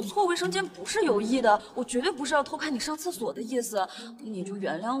走错卫生间不是有意的，我绝对不是要偷看你上厕所的意思，你就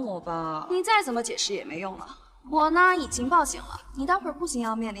原谅我吧。你再怎么解释也没用了，我呢已经报警了，你待会儿不仅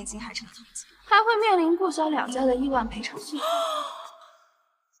要面临金海城的通缉，还会面临顾小两家的1万赔偿金。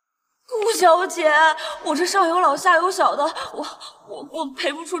顾小姐，我这上有老下有小的，我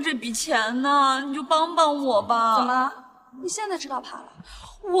赔不出这笔钱呢，你就帮帮我吧。怎么了？你现在知道怕了？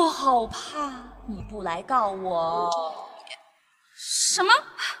我好怕你不来告我。什么？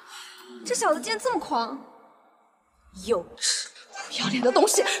这小子竟然这么狂！幼稚不要脸的东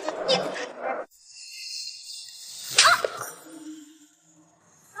西！你……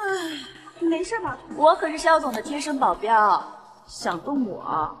没事吧？我可是肖总的贴身保镖，想动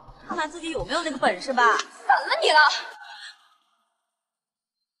我，看看自己有没有那个本事吧。反了你了！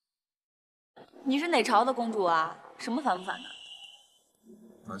你是哪朝的公主啊？什么反不反的？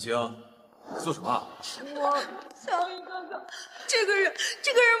唐青，做什么啊？我，小雨哥哥，这个人不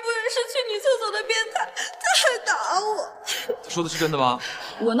是去女厕所的变态，他还打我。他说的是真的吗？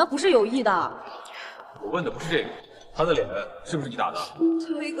我那不是有意的。我问的不是这个，他的脸是不是你打的？小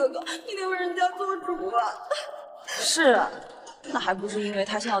雨哥哥，你给人家做主啊！是，那还不是因为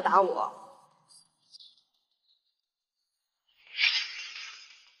他先要打我。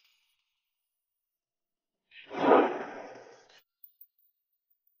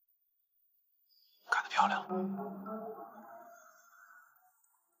干得漂亮！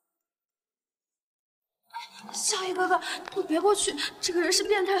小雨哥哥，你别过去，这个人是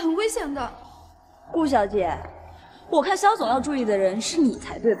变态，很危险的。顾小姐，我看肖总要注意的人是你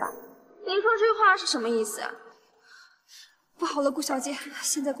才对吧？您说这话是什么意思啊？不好了，顾小姐，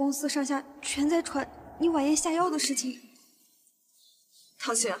现在公司上下全在传你晚宴下药的事情。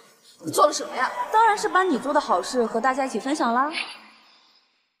唐青，你做了什么呀？当然是把你做的好事和大家一起分享啦。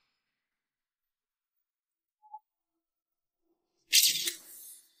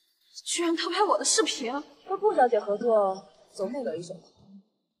居然偷拍我的视频！和顾小姐合作总得有一手。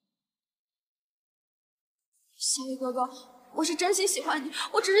小雨哥哥，我是真心喜欢你，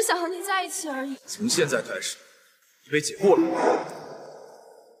我只是想和你在一起而已。从现在开始，你被解雇了。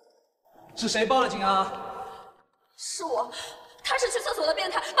是谁报的警啊？是我，他是去厕所的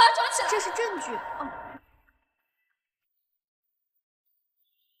变态，把他抓起来。这是证据。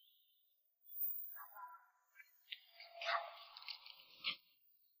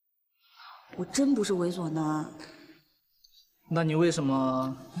我真不是猥琐男。那你为什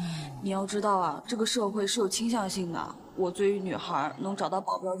么？你要知道啊，这个社会是有倾向性的。我作为女孩，能找到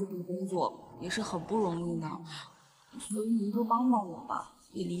保镖这份工作也是很不容易的，所以您就帮帮我吧，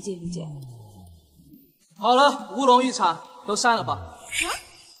也理解理解。好了，乌龙一场，都散了吧。啊？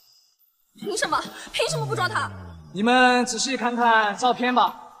凭什么？凭什么不抓他？你们仔细看看照片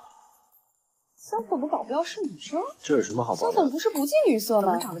吧。肖总的保镖是女生？这有什么好保镖？肖总不是不近女色吗？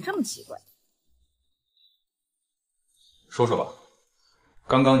怎么长得这么奇怪？说说吧，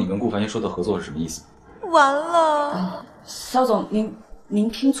刚刚你跟顾凡言说的合作是什么意思？完了，肖总，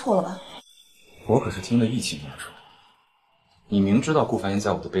您听错了吧？我可是听得一清二楚。你明知道顾凡言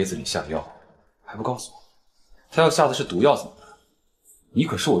在我的杯子里下药，还不告诉我？他要下的是毒药怎么办？你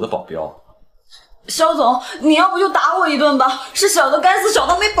可是我的保镖。肖总，你要不就打我一顿吧？是小的该死，小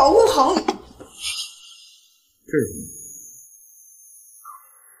的没保护好你。这是什么？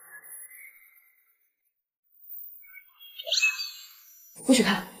不许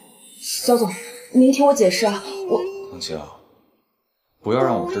看，肖总，您听我解释啊，我唐青，不要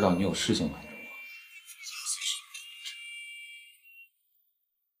让我知道你有事情瞒着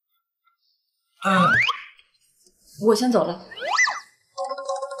我。我先走了。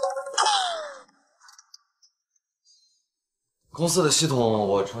公司的系统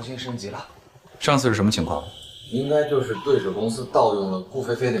我重新升级了。上次是什么情况？应该就是对手公司盗用了顾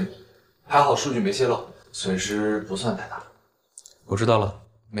菲菲的名，还好数据没泄露，损失不算太大。我知道了，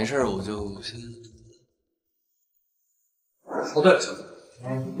没事，我就先。哦，对了，小总，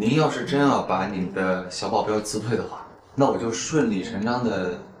您要是真要把你的小保镖辞退的话，那我就顺理成章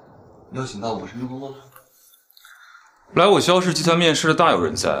的邀请到我身边工作了。来我肖氏集团面试的大有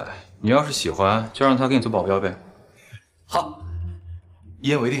人在，你要是喜欢，就让他给你做保镖呗。好，一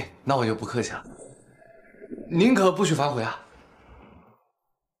言为定，那我就不客气了。您可不许反悔啊！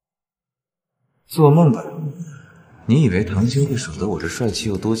做梦吧！你以为唐青会舍得我这帅气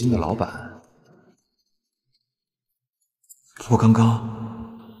又多金的老板？我刚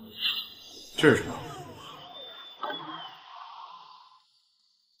刚这是什么？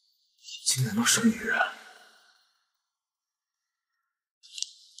竟然能生女人！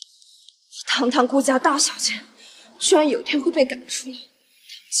堂堂顾家大小姐，居然有一天会被赶出来！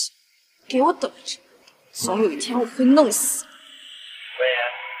给我等着，总有一天我会弄死你。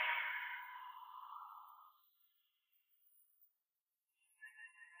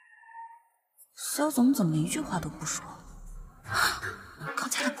肖总怎么一句话都不说？刚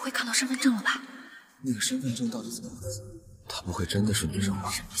才他不会看到身份证了吧？那个身份证到底怎么回事？他不会真的是女生吧？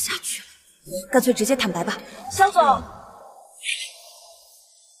忍不下去了，干脆直接坦白吧。肖总，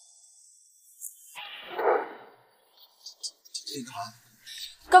你干嘛？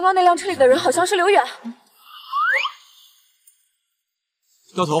刚刚那辆车里的人好像是刘远。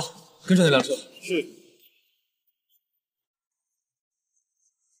掉头，跟着那辆车。是。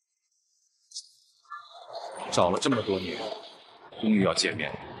找了这么多年，终于要见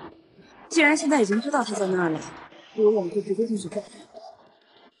面。既然现在已经知道他在那儿了，不如我们就直接进去看。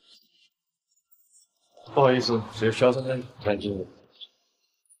不好意思，是肖先生谈经理。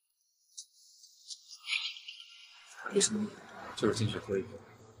有什么？就是进去喝一喝，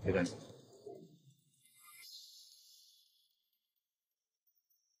没带走。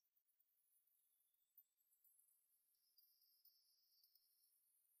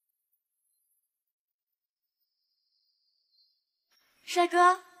帅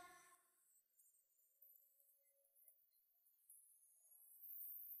哥，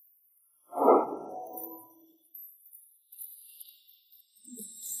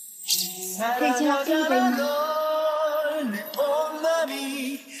可以进来喝一杯吗？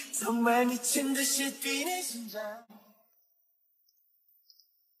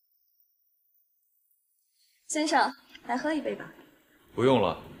先生，来喝一杯吧。不用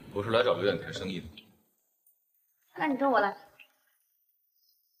了，我是来找刘远谈生意的。那你跟我来。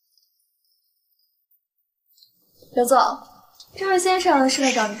刘总，这位先生是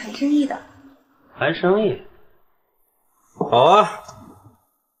来找你谈生意的。谈生意？好啊。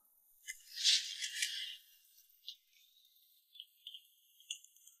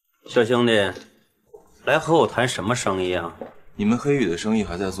小兄弟，来和我谈什么生意啊？你们黑羽的生意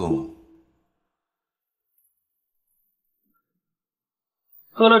还在做吗？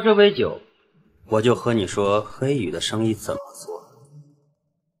喝了这杯酒，我就和你说黑羽的生意怎么做。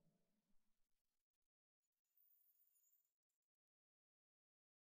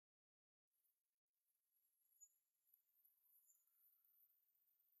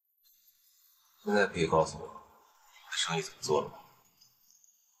现在可以告诉我生意怎么做了吗？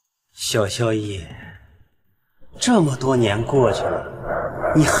小萧逸，这么多年过去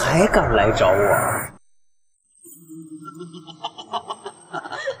了，你还敢来找我？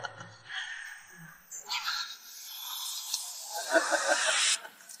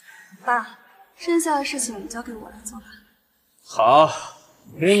爸，剩下的事情交给我来做吧。好，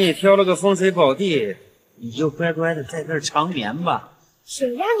给你挑了个风水宝地，你就乖乖的在这儿长眠吧。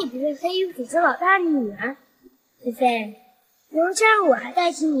谁让你不是黑羽组织老大的女儿？菲菲，不用这样，我还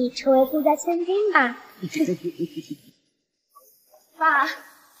代替你成为顾家千金吧。爸，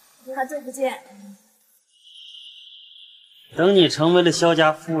好久不见。等你成为了萧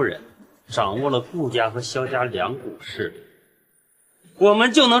家夫人，掌握了顾家和萧家两股势力，我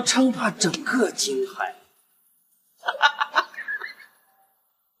们就能称霸整个京海。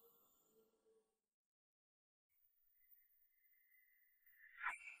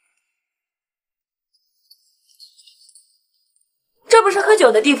这不是喝酒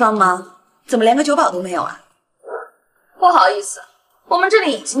的地方吗？怎么连个酒保都没有啊？不好意思，我们这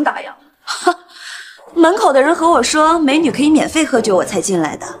里已经打烊了。门口的人和我说美女可以免费喝酒，我才进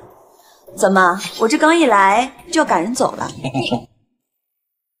来的。怎么，我这刚一来就要赶人走了？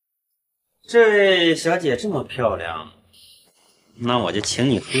这位小姐这么漂亮，那我就请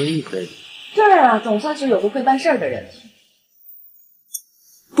你喝一杯。这儿啊，总算是有个会办事儿的人。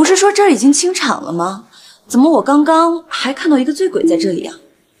不是说这儿已经清场了吗？怎么我刚刚还看到一个醉鬼在这里啊？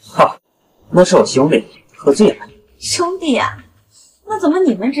哈，那是我兄弟，喝醉了。兄弟呀，那怎么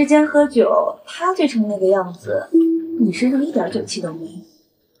你们之间喝酒，他醉成那个样子，你身上一点酒气都没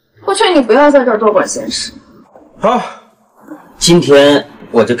有？我劝你不要在这儿多管闲事。好，今天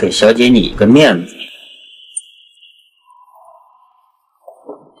我就给小姐你一个面子，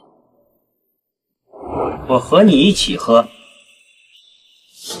我和你一起喝。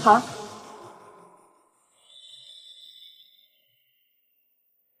好。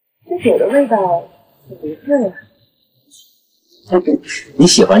酒的味道挺独特呀。你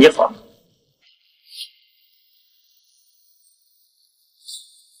喜欢就好。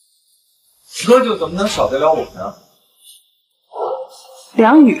喝酒怎么能少得了我呢？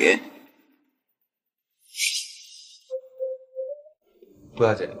梁宇，顾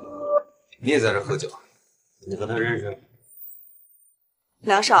小姐，你也在这喝酒？你和他认识？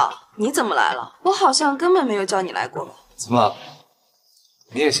梁少，你怎么来了？我好像根本没有叫你来过吧？怎么，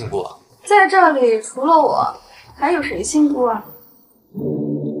你也姓顾啊？在这里除了我，还有谁姓顾啊？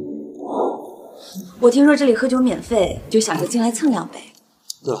我听说这里喝酒免费，就想着进来蹭2杯。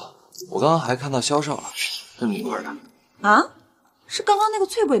对了，我刚刚还看到肖少了，跟你一块儿的。啊？是刚刚那个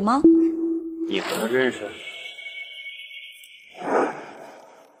醉鬼吗？你和他认识？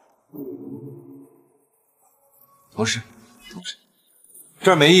同事，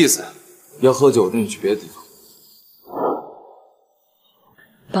这儿没意思，要喝酒那你去别的地方。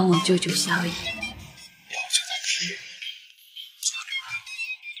帮我救救萧逸。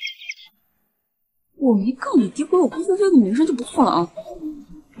我没告你诋毁我顾菲菲的名声就不错了啊。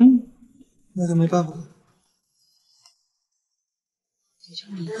那就没办法。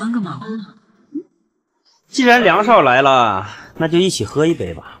你帮个忙呢。既然梁少来了，那就一起喝一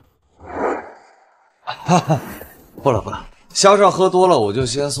杯吧。哈哈，不了，肖少喝多了，我就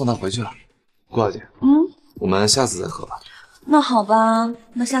先送他回去了。顾小姐，我们下次再喝吧。那好吧，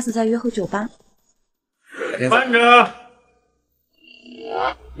那下次再约喝酒吧。慢着，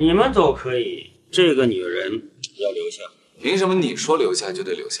你们走可以，这个女人要留下。凭什么你说留下就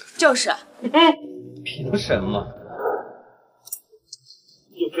得留下？就是。凭什么？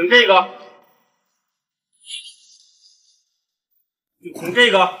就凭这个？就凭这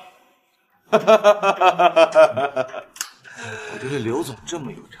个？我觉得刘总这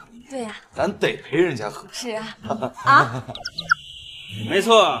么有诚意，对呀，咱得陪人家喝。是啊，啊，没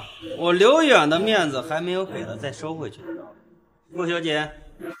错，我刘远的面子还没有给他再收回去的道理。顾小姐，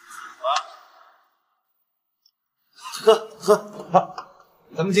喝，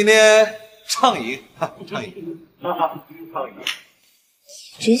咱们今天畅饮，畅饮。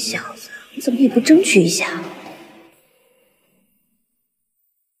这小子怎么也不争取一下？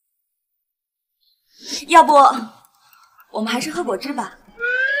要不，我们还是喝果汁吧。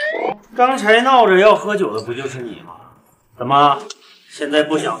刚才闹着要喝酒的不就是你吗？怎么，现在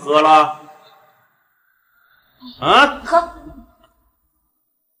不想喝了？啊？喝。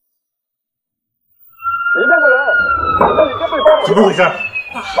你那个人，那你跟对方怎么回事？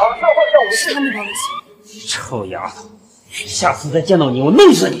马上换上我。是他们帮的你臭丫头，下次再见到你，我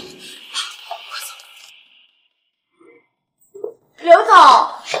弄死你！刘总，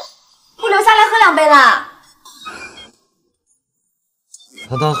不留下来喝2杯啦？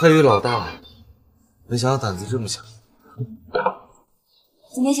他当黑鱼老大，没想到胆子这么小。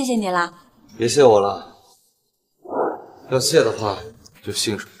今天谢谢你啦。别谢我了，要谢的话就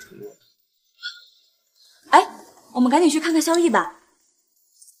信守承诺。哎，我们赶紧去看看萧逸吧。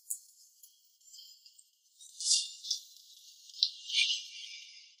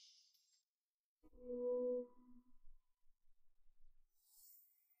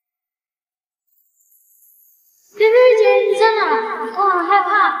菲菲姐，你在哪？我好害怕。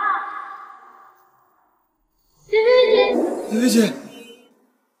菲菲姐，菲菲姐，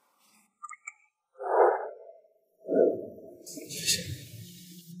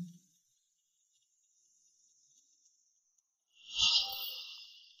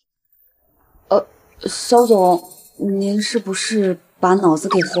肖总，您是不是把脑子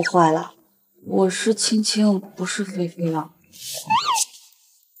给喝坏了？我是青青，不是菲菲啊。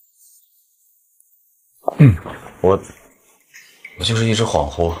我就是一直恍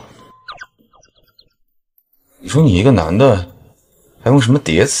惚。你说你一个男的，还用什么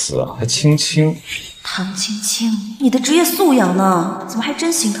叠词啊？还青青？唐青青，你的职业素养呢？怎么还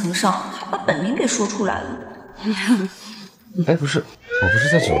真心疼上，还把本名给说出来了？哎，不是，我不是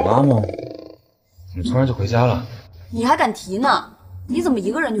在酒吧吗？怎么突然就回家了？你还敢提呢？你怎么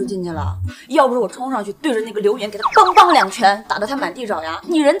一个人就进去了？要不是我冲上去对着那个刘源给他梆梆2拳，打得他满地找牙，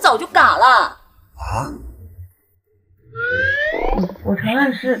你人早就嘎了。啊？我承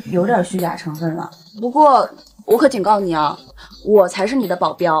认是有点虚假成分了，不过我可警告你啊，我才是你的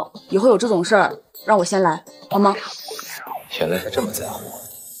保镖，以后有这种事儿让我先来，好吗？原来他这么在乎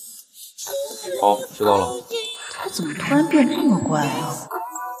我。好，知道了。他怎么突然变这么乖啊？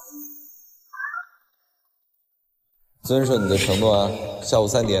遵守你的承诺啊，下午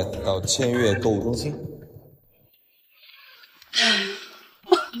3点到千悦购物中心。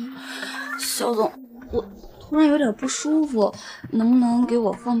肖总，我突然有点不舒服，能不能给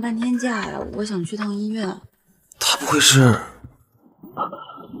我放半天假呀？我想去趟医院。他不会是……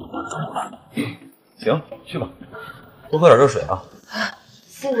行，去吧，多喝点热水啊。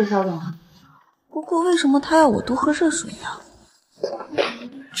谢谢肖总。不过为什么他要我多喝热水呀？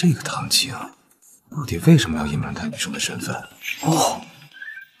这个唐青到底为什么要隐瞒他女生的身份？哦，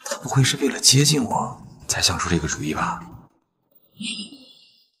他不会是为了接近我才想出这个主意吧？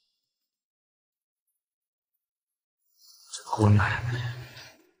这姑奶奶！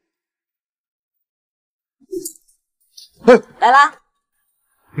嘿，来啦！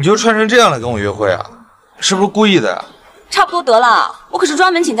你就穿成这样来跟我约会啊？是不是故意的呀？差不多得了，我可是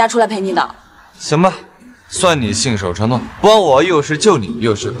专门请假出来陪你的。行吧，算你信守承诺，帮我又是救你，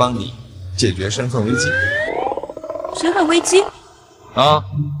又是帮你解决身份危机。身份危机？啊，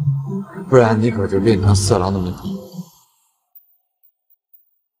不然你可就变成色狼的门徒。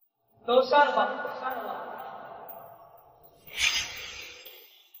都删了吧，删了吧。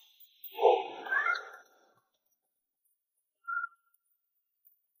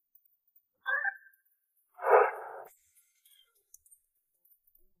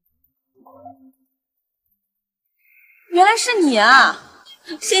原来是你啊，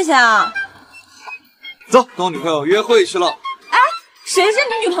谢谢啊。走，跟我女朋友约会去了。哎，谁是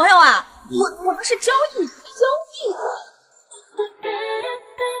你女朋友啊？我们是交易。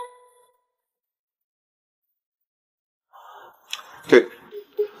对。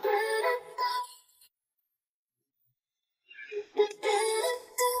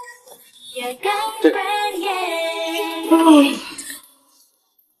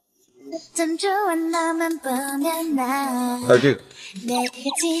还有这个。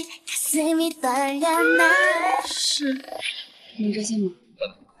是你这些吗？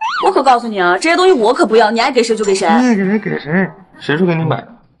我可告诉你啊，这些东西我可不要，你爱给谁就给谁。你爱给谁给谁？谁说给你买的？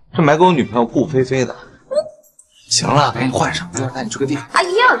这买给我女朋友顾菲菲的。行了，赶紧换上，一会儿带你去个地方。哎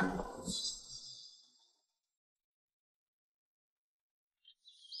呀！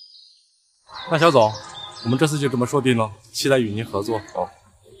那肖总，我们这次就这么说定了，期待与您合作。哦，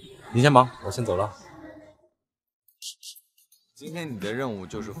您先忙，我先走了。今天你的任务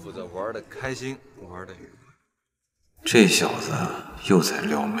就是负责玩的开心，玩的愉快。这小子又在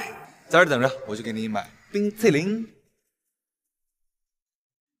撩妹，在这儿等着，我去给你买冰淇淋。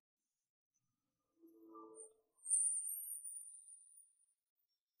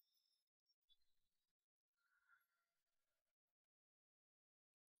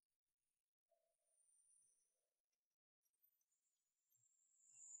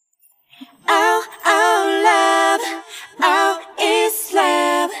Oh, oh, love, oh, it's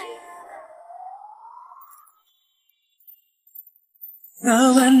love.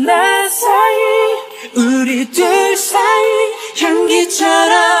 너와 나 사이, 우리 둘 사이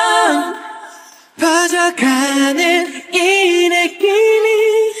향기처럼 퍼져가는 이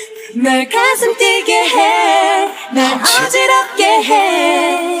느낌이 날 가슴 뛰게 해, 날 어지럽게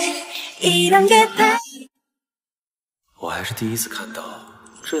해. 이런 게 다. 我还是第一次看到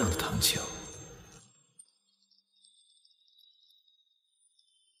这样的唐青。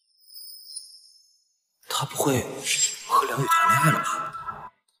他不会和梁宇谈恋爱了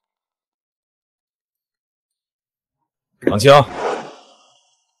吧？唐青，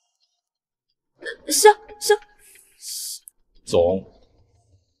总，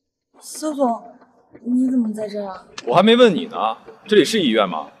肖总，你怎么在这儿？我还没问你呢，这里是医院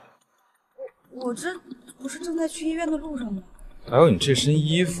吗？我这不是正在去医院的路上吗？还有你这身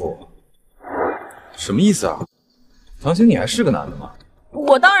衣服，什么意思啊？唐青，你还是个男的吗？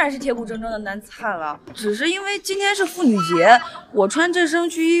我当然是铁骨铮铮的男子汉了，只是因为今天是妇女节，我穿这身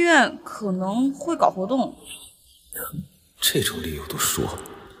去医院可能会搞活动。这种理由都说，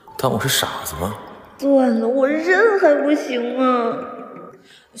当我是傻子吗？算了，我人还不行吗？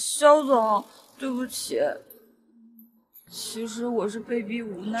肖总，对不起，其实我是被逼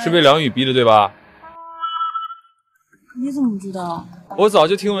无奈。是被梁宇逼的对吧？你怎么知道？我早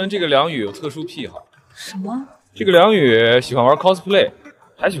就听闻这个梁宇有特殊癖好。什么？这个梁宇喜欢玩 cosplay，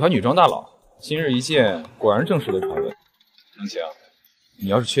 还喜欢女装大佬。今日一见，果然证实了传闻。唐青，你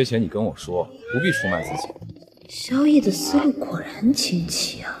要是缺钱，你跟我说，不必出卖自己。萧逸的思路果然清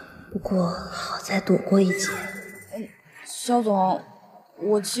奇啊，不过好在躲过一劫。肖总，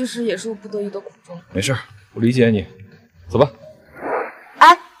我其实也是不得已的苦衷。没事，我理解你。走吧。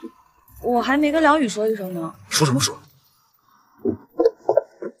哎，我还没跟梁宇说一声呢。说什么说？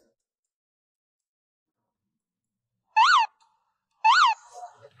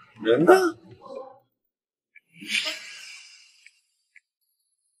人呢？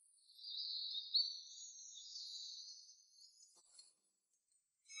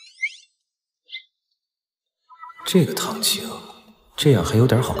这个唐青，这样还有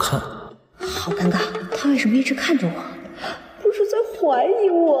点好看。好尴尬，他为什么一直看着我？不是在怀疑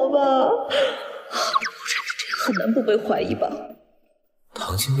我吧？不然这样很难不被怀疑吧？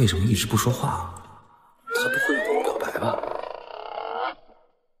唐青为什么一直不说话？他不会对我表白吧？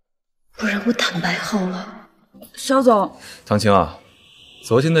不然我坦白好了。肖总，唐青啊，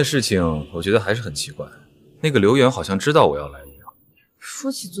昨天的事情我觉得还是很奇怪，那个刘源好像知道我要来一样。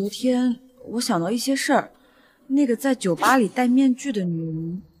说起昨天，我想到一些事儿。那个在酒吧里戴面具的女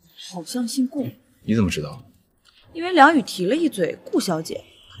人，好像姓顾。你怎么知道？因为梁宇提了一嘴顾小姐，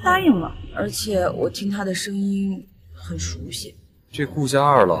她答应了，而且我听她的声音很熟悉。这顾家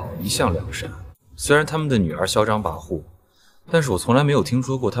二老一向良善，虽然他们的女儿嚣张跋扈，但是我从来没有听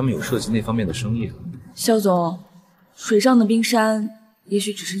说过他们有涉及那方面的生意。肖总，水上的冰山也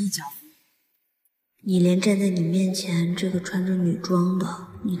许只是一角。你连站在你面前这个穿着女装的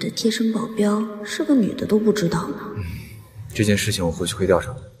你的贴身保镖是个女的都不知道呢。这件事情我回去会调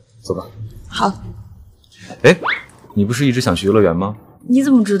查。走吧。好。哎，你不是一直想去游乐园吗？你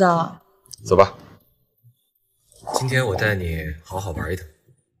怎么知道？走吧。今天我带你好好玩一趟。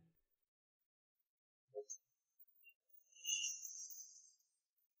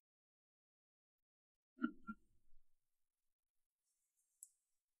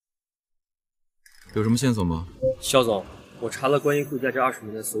有什么线索吗？肖总，我查了关于顾家这20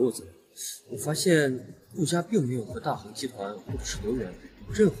年的所有资料，我发现顾家并没有和大恒集团或者是刘源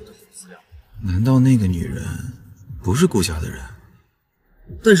有任何的资料。难道那个女人不是顾家的人？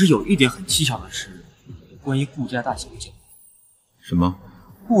但是有一点很蹊跷的是，关于顾家大小姐。什么？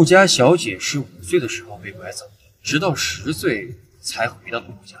顾家小姐是5岁的时候被拐走的，直到10岁才回到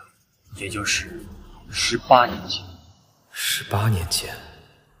顾家，也就是18年前。18年前。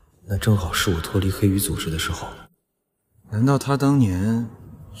那正好是我脱离黑羽组织的时候。难道他当年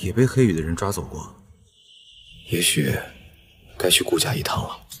也被黑羽的人抓走过？也许该去顾家一趟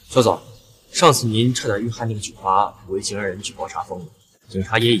了。肖总，上次您差点遇害那个酒吧，我已经让人举报查封了，警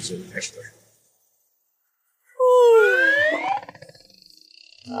察也已经开始调查。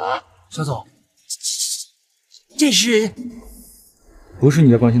肖总，这是不是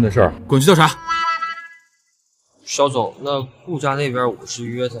你该关心的事儿，滚去调查。肖总，那顾家那边我是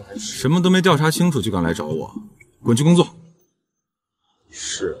约的还是？什么都没调查清楚就敢来找我，滚去工作。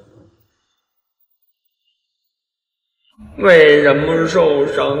是。为什么受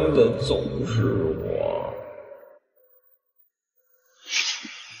伤的总是我？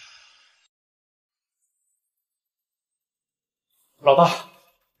老大，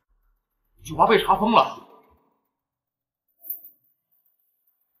酒吧被查封了。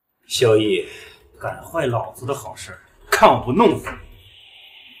萧逸，敢坏老子的好事，看我不弄死你！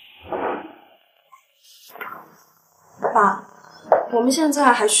爸，我们现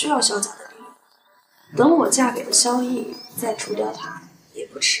在还需要萧家的利益，等我嫁给了萧逸，再除掉他也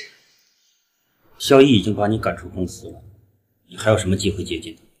不迟。萧逸已经把你赶出公司了，你还有什么机会接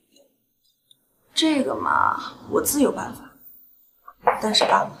近他？这个嘛，我自有办法。但是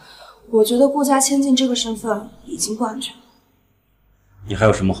爸，我觉得顾家千金这个身份已经不安全了。你还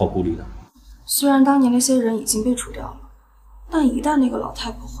有什么好顾虑的？虽然当年那些人已经被除掉了，但一旦那个老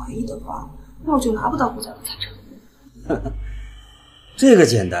太婆怀疑的话，那我就拿不到顾家的财产。这个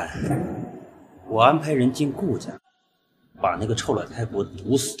简单，我安排人进顾家，把那个臭老太婆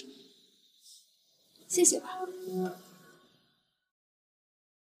毒死。谢谢爸。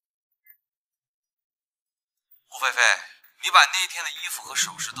胡菲菲，你把那天的衣服和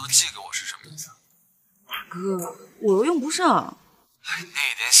首饰都寄给我是什么意思？大哥，我又用不上。那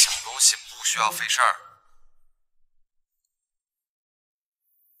点小东西不需要费事儿。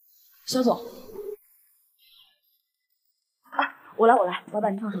肖总，我来，老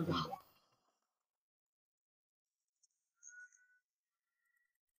板你放手就好。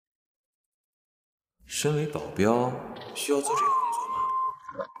身为保镖，需要做这个工作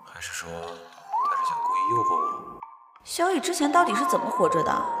吗？还是说他是想故意诱惑我？小雨之前到底是怎么活着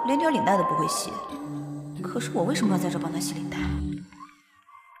的？连条领带都不会系。可是我为什么要在这帮他系领带？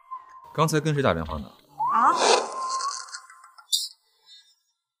刚才跟谁打电话呢？啊！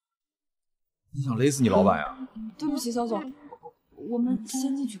你想勒死你老板呀？对不起，肖总，我们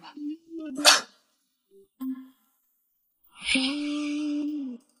先进去吧。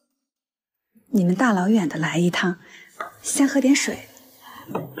你们大老远的来一趟，先喝点水。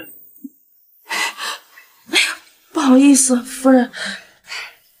不好意思，夫人。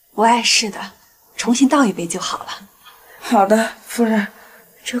不碍事的，重新倒一杯就好了。好的，夫人。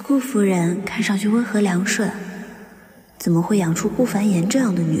这顾夫人看上去温和良顺，怎么会养出顾繁言这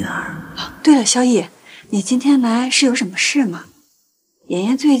样的女儿？对了，萧逸，你今天来是有什么事吗？妍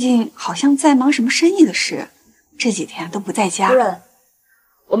妍最近好像在忙什么生意的事，这几天都不在家。夫人，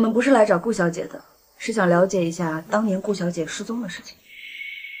我们不是来找顾小姐的，是想了解一下当年顾小姐失踪的事情。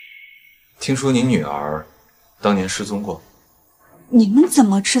听说您女儿当年失踪过，你们怎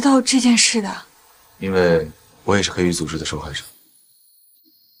么知道这件事的？因为我也是黑羽组织的受害者。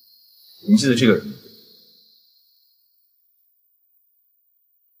您记得这个人吗？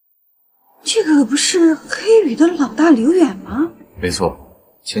这个不是黑羽的老大刘远吗？没错，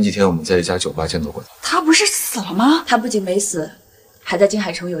前几天我们在一家酒吧见到过他。他不是死了吗？他不仅没死，还在金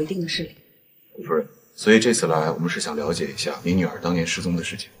海城有一定的势力。顾夫人，所以这次来，我们是想了解一下您女儿当年失踪的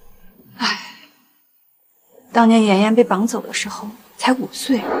事情。当年妍妍被绑走的时候才5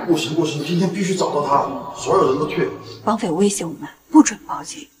岁。不行不行，今天必须找到她，所有人都去。绑匪威胁我们不准报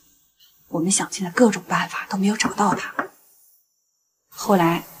警，我们想尽了各种办法都没有找到她。后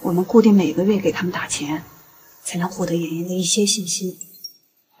来我们固定每个月给他们打钱，才能获得妍妍的一些信息。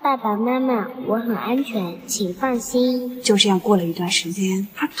爸爸妈妈，我很安全，请放心。就这样过了一段时间，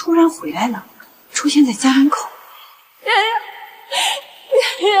她突然回来了，出现在家门口。妍妍，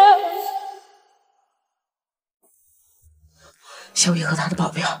妍妍。萧逸和他的保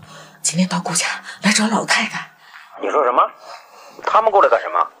镖今天到顾家来找老太太。你说什么？他们过来干什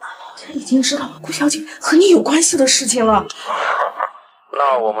么？这已经知道顾小姐和你有关系的事情了。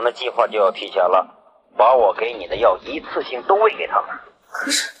那我们的计划就要提前了，把我给你的药一次性都喂给他们。可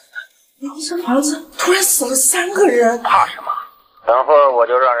是，这房子突然死了3个人，怕什么？等会儿我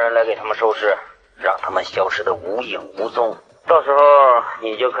就让人来给他们收尸，让他们消失得无影无踪。到时候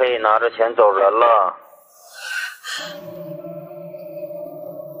你就可以拿着钱走人了。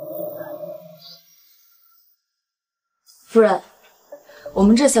夫人，我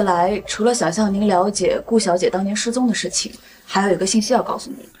们这次来除了想向您了解顾小姐当年失踪的事情，还有一个信息要告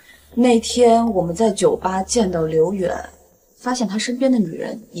诉您。那天我们在酒吧见到刘远，发现他身边的女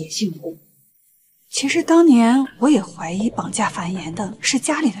人也姓顾。其实当年我也怀疑绑架樊岩的是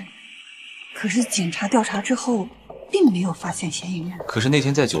家里的人，可是警察调查之后，并没有发现嫌疑人。可是那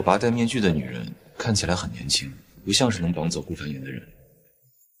天在酒吧戴面具的女人看起来很年轻，不像是能绑走顾樊岩的人。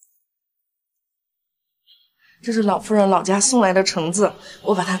这是老夫人老家送来的橙子，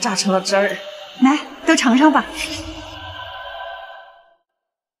我把它榨成了汁儿。来，都尝尝吧。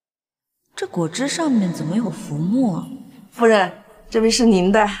这果汁上面怎么有浮沫？夫人，这杯是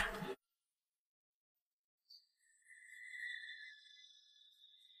您的。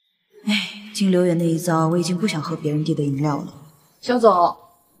经刘远那一遭，我已经不想喝别人递的饮料了。肖总，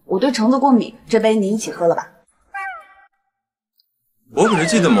我对橙子过敏，这杯您一起喝了吧。我可是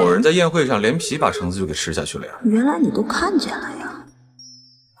记得某人在宴会上连皮把橙子就给吃下去了呀。原来你都看见了呀。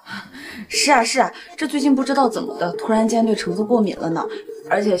是啊是啊，这最近不知道怎么的，突然间对橙子过敏了呢。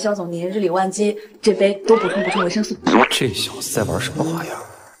而且肖总您日理万机，这杯多补充维生素。这小子在玩什么花样？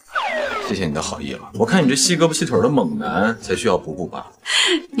谢谢你的好意了，我看你这细胳膊细腿的猛男才需要补补吧。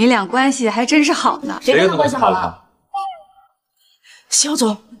你俩关系还真是好呢。谁跟他关系好了？肖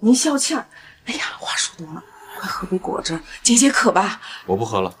总，您消气儿。哎呀，话说多了，快喝杯果汁解解渴吧。我不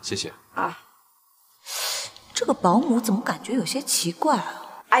喝了，谢谢。啊，这个保姆怎么感觉有些奇怪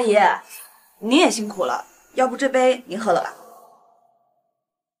啊？阿姨，您也辛苦了，要不这杯您喝了吧？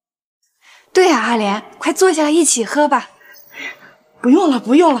对呀，阿莲，快坐下来一起喝吧。不用了，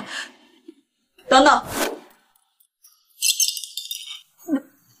不用了。等等，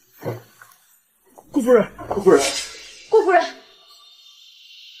顾夫人，顾夫人，顾夫人，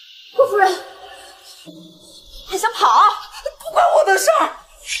顾夫人，还想跑？不关我的事儿。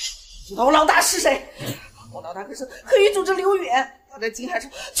知道我老大是谁？我老大可是黑羽组织刘远，他在金海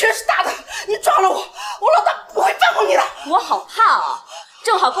城全是大的。你抓了我，我老大不会放过你的。我好怕啊！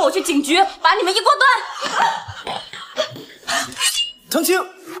正好跟我去警局，把你们一锅端。唐青，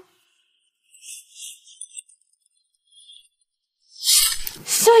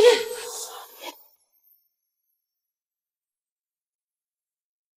萧逸，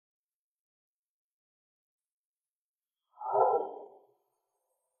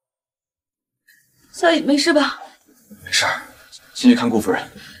萧逸没事吧？没事儿，进去看顾夫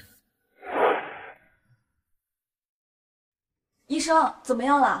人。医生怎么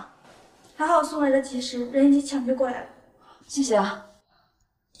样了？还好送来的及时，人已经抢救过来了。谢谢啊。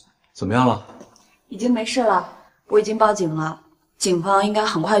怎么样了？已经没事了，我已经报警了，警方应该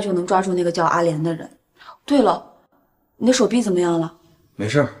很快就能抓住那个叫阿莲的人。对了，你的手臂怎么样了？没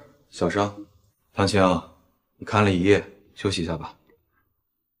事，小伤。唐青，你看了一夜，休息一下吧。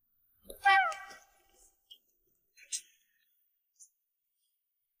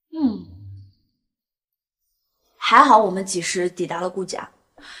还好我们及时抵达了顾家，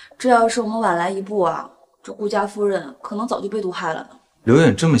这要是我们晚来一步啊，这顾家夫人可能早就被毒害了呢。刘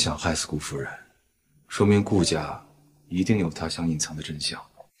远这么想害死顾夫人，说明顾家一定有他想隐藏的真相。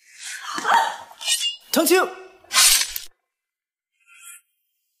唐青，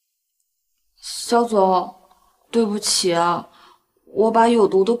肖总，对不起啊，我把有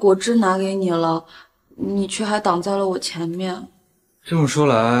毒的果汁拿给你了，你却还挡在了我前面。这么说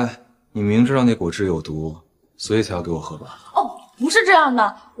来，你明知道那果汁有毒，所以才要给我喝吧？哦，不是这样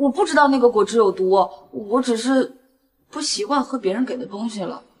的，我不知道那个果汁有毒，我只是不习惯喝别人给的东西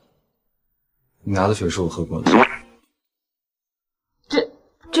了。你拿的水是我喝过的。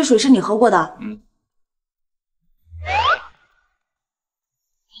这水是你喝过的？嗯。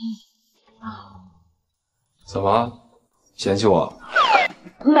怎么嫌弃我？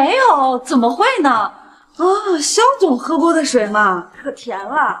没有，怎么会呢？啊，肖总喝过的水嘛，可甜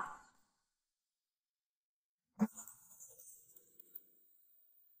了。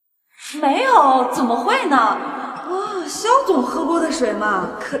没有，怎么会呢？啊，肖总喝过的水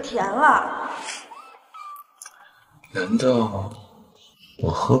嘛，可甜了。难道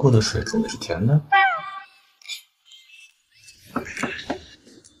我喝过的水真的是甜的？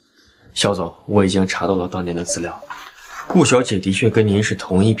肖总，我已经查到了当年的资料，顾小姐的确跟您是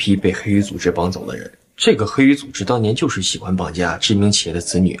同一批被黑鱼组织绑走的人。这个黑鱼组织当年就是喜欢绑架知名企业的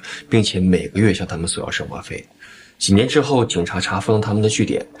子女，并且每个月向他们索要生活费。几年之后，警察查封了他们的据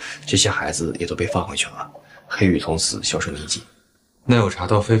点，这些孩子也都被放回去了。黑鱼从此销声匿迹。那有查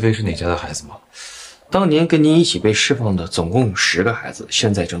到菲菲是哪家的孩子吗？当年跟您一起被释放的总共10个孩子，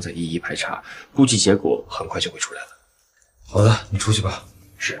现在正在一一排查，估计结果很快就会出来了。好的，你出去吧。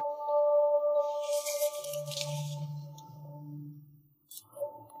是。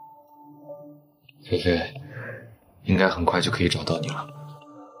菲菲，应该很快就可以找到你了。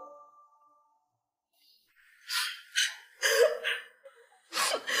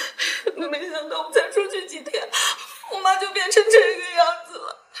没想到我才出去几天，我妈就变成这个样子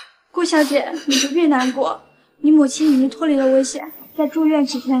了。顾小姐，你不必难过，你母亲已经脱离了危险，再住院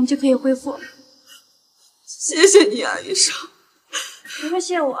几天就可以恢复。谢谢你啊，医生。不用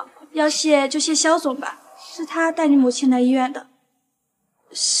谢我，要谢就谢肖总吧，是他带你母亲来医院的。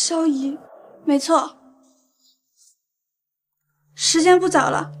肖姨，没错。时间不早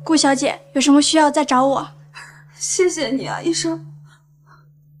了，顾小姐有什么需要再找我。谢谢你啊，医生。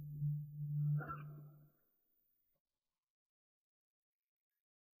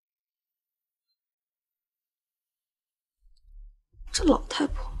这老太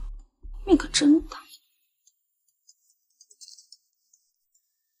婆命可真大。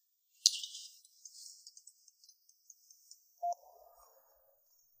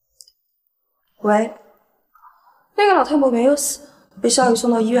喂，那个老太婆没有死，被肖姨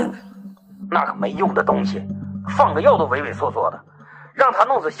送到医院了。那个没用的东西，放个药都畏畏缩缩的，让他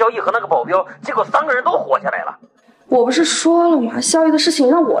弄死萧逸和那个保镖，结果3个人都活下来了。我不是说了吗？萧逸的事情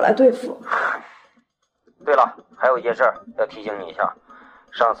让我来对付。对了，还有一件事要提醒你一下，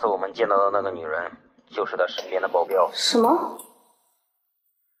上次我们见到的那个女人，就是他身边的保镖。什么？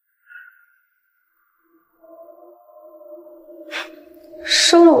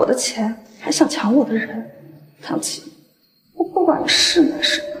收了我的钱，还想抢我的人，唐琪，我不管你是男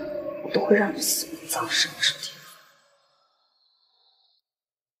是女，我都会让你死无葬身之地。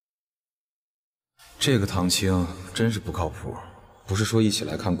这个唐青真是不靠谱，不是说一起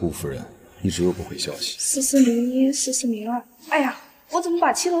来看顾夫人，一直又不回消息。44014402，哎呀，我怎么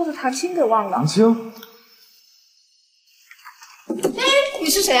把7楼的唐青给忘了？唐青，哎，你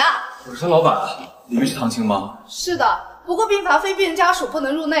是谁啊？我是他老板，你们是唐青吗？是的，不过病房非病人家属不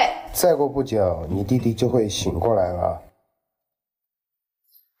能入内。再过不久，你弟弟就会醒过来了。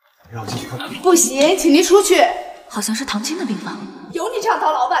让我进去看看。不行，请您出去。好像是唐青的病房。有你这样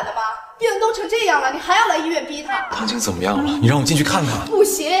当老板的吗？病人都成这样了，你还要来医院逼他？唐青怎么样了？你让我进去看看。不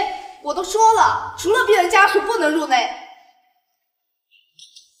行，我都说了，除了病人家属不能入内。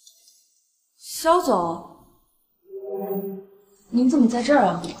肖总，您怎么在这儿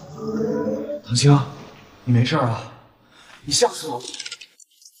啊？唐青，你没事啊？你吓死我了！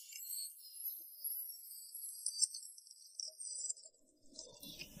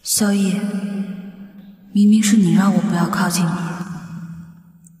萧逸，明明是你让我不要靠近你，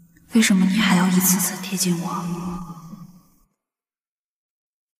为什么你还要一次次贴近我？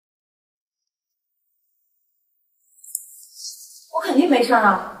我肯定没事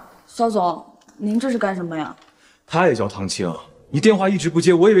啊。肖总，您这是干什么呀？他也叫唐青，你电话一直不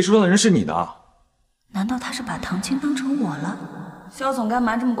接，我以为收到的人是你呢。难道他是把唐青当成我了？肖总干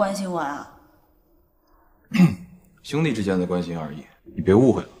嘛这么关心我啊？兄弟之间的关心而已，你别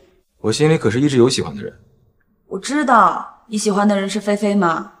误会了，我心里可是一直有喜欢的人。我知道你喜欢的人是菲菲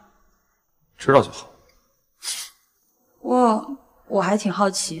吗？知道就好。我还挺好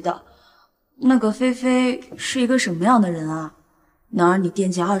奇的，那个菲菲是一个什么样的人啊？能让你惦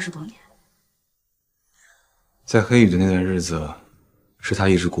记20多年？在黑羽的那段日子，是他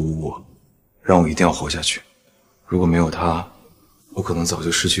一直鼓舞我，让我一定要活下去。如果没有他，我可能早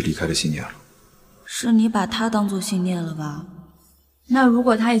就失去离开的信念了。是你把他当做信念了吧？那如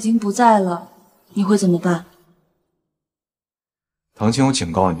果他已经不在了，你会怎么办？唐青，我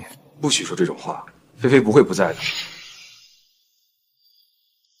警告你，不许说这种话。菲菲不会不在的。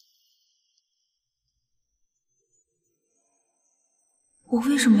我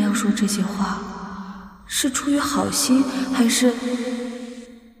为什么要说这些话？是出于好心，还是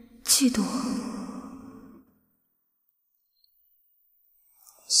嫉妒？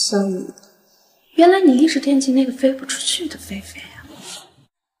小雨，原来你一直惦记那个飞不出去的菲菲啊！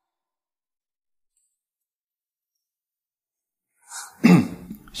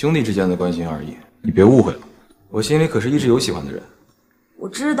兄弟之间的关心而已，你别误会了。我心里可是一直有喜欢的人。我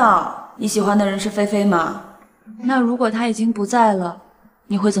知道你喜欢的人是菲菲嘛。那如果他已经不在了，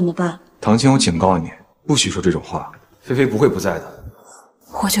你会怎么办？唐青，我警告你，不许说这种话。菲菲不会不在的。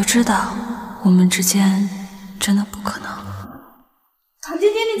我就知道我们之间真的不可能。唐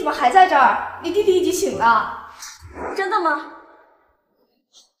晶晶，你怎么还在这儿？你弟弟已经醒了。真的吗？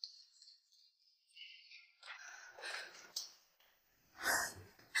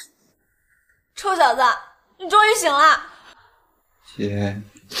臭小子，你终于醒了！姐，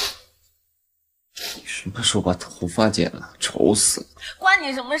你什么时候把头发剪了？丑死了！关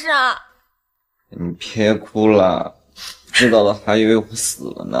你什么事啊？你别哭了，知道了还以为我死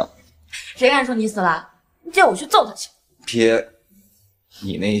了呢。谁敢说你死了？你叫我去揍他去！别，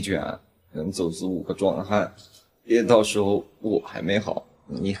你那一卷能揍死5个壮汉，别到时候我还没好，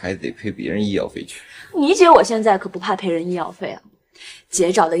你还得赔别人医药费去。你姐我现在可不怕赔人医药费啊！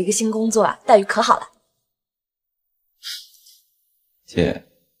姐找了一个新工作啊，待遇可好了。姐，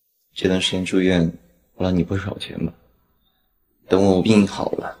这段时间住院花了你不少钱吧？等我病好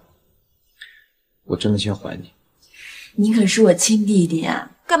了，我真的先还你。你可是我亲弟弟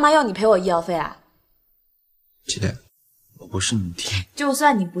啊，干嘛要你赔我医药费啊？姐，我不是你弟。就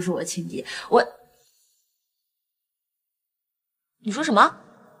算你不是我亲弟，你说什么？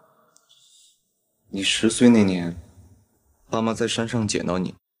你10岁那年，爸妈在山上捡到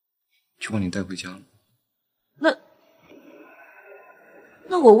你，就把你带回家了。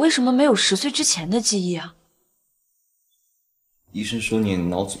那我为什么没有10岁之前的记忆啊？医生说你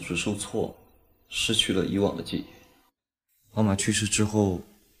脑组织受挫，失去了以往的记忆。妈妈去世之后，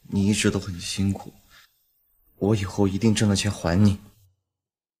你一直都很辛苦，我以后一定挣了钱还你。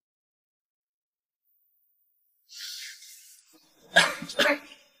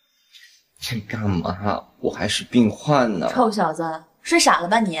你干嘛？我还是病患呢。臭小子，睡傻了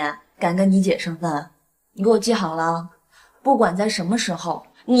吧你？敢跟你姐生分？你给我记好了，不管在什么时候，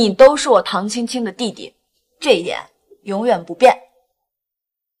你都是我唐青青的弟弟，这一点永远不变。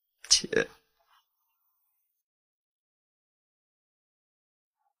姐，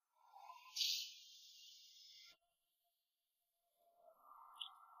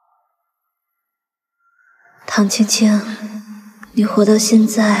唐青青，你活到现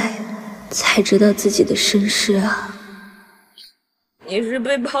在才知道自己的身世啊！你是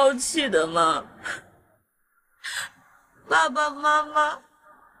被抛弃的吗？爸爸妈妈，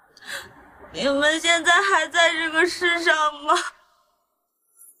你们现在还在这个世上吗？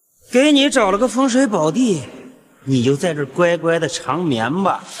给你找了个风水宝地，你就在这乖乖的长眠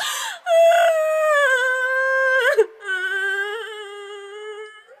吧。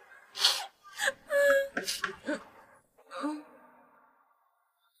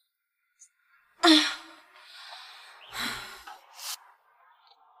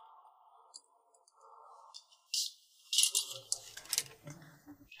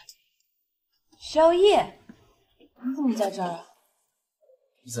萧夜，你怎么在这儿啊？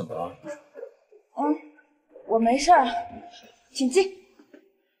你怎么了？我没事儿，请进。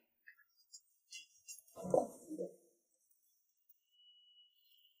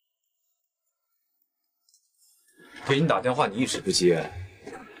给你打电话你一直不接，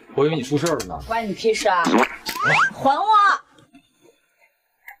我以为你出事了呢。关你屁事啊！还我！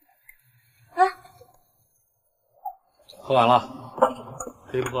喝完了，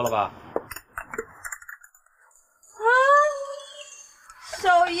可以不喝了吧？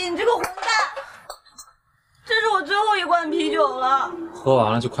萧夜，你这个混蛋！这是我最后一罐啤酒了。喝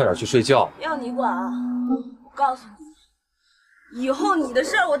完了就快点去睡觉。要你管啊！我告诉你，以后你的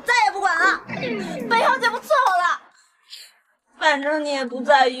事儿我再也不管了。本小姐不伺候了。反正你也不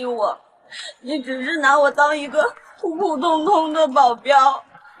在意我，你只是拿我当一个普普通通的保镖。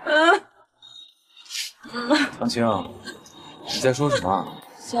唐青，你在说什么？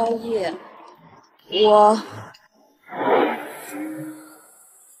萧夜，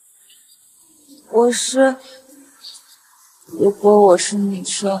我是如果我是女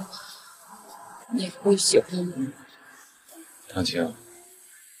生，你会喜欢我？唐青，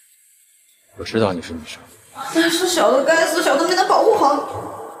我知道你是女生。但是小的该死，小的没能保护好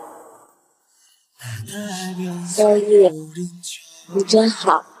你。萧逸，你真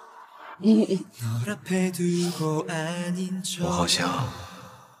好。我好像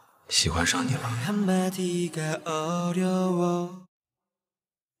喜欢上你了。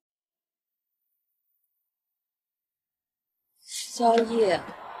萧逸，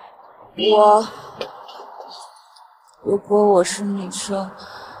如果我是女生，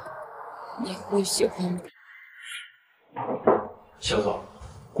你会喜欢我？小总，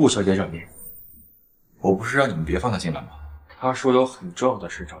顾小姐找您。我不是让你们别放她进来吗？她说有很重要的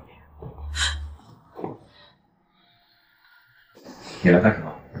事找您。你来干什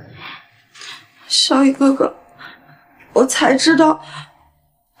么？萧逸哥哥，我才知道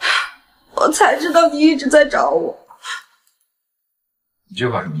你一直在找我。你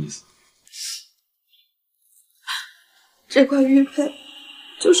这话什么意思？这块玉佩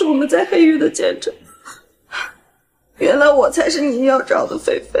就是我们在黑域的见证。原来我才是你要找的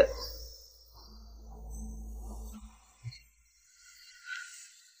菲菲。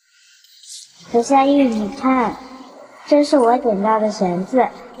何萧逸，你看，这是我捡到的绳子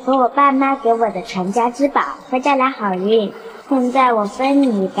和我爸妈给我的传家之宝，会带来好运。现在我分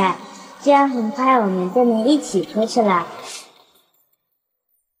你一半，这样很快我们就能一起出去了。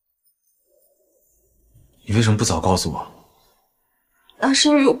你为什么不早告诉我？那是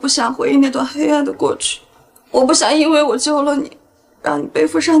因为我不想回忆那段黑暗的过去，我不想因为我救了你，让你背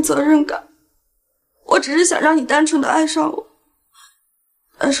负上责任感。我只是想让你单纯的爱上我，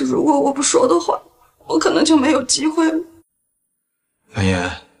但是如果我不说的话，我可能就没有机会了。蓝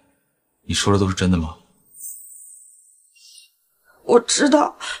颜，你说的都是真的吗？我知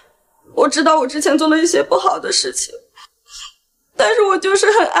道我之前做了一些不好的事情，但是我就是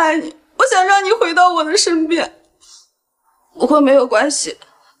很爱你，我想让你回到我的身边。不过没有关系，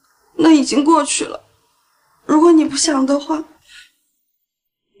那已经过去了。如果你不想的话，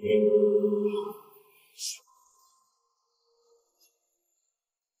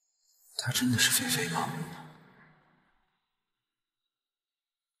她真的是菲菲吗？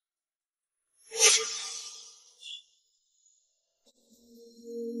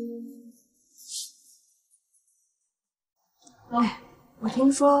哎，我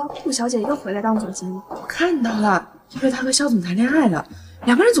听说顾小姐又回来当总监了。我看到了，因为她和肖总谈恋爱了，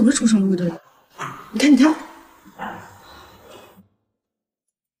两个人总是出双入对的。你看，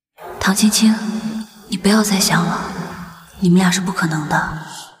唐青青，你不要再想了，你们俩是不可能的。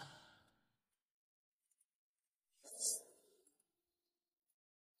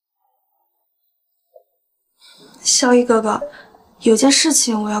萧逸哥哥，有件事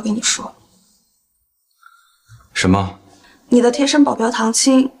情我要跟你说。什么？你的贴身保镖唐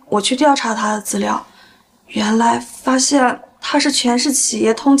青，我去调查他的资料，原来发现他是全市企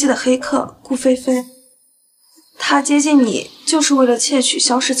业通缉的黑客顾菲菲。他接近你就是为了窃取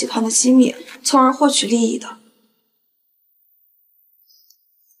萧氏集团的机密，从而获取利益的。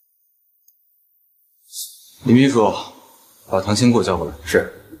李秘书，把唐青给我叫过来。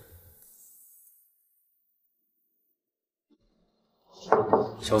是。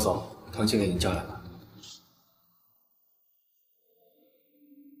肖总，唐青给您叫来了。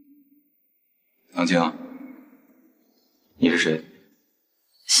唐青，你是谁？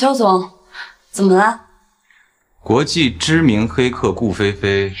肖总，怎么了？国际知名黑客顾菲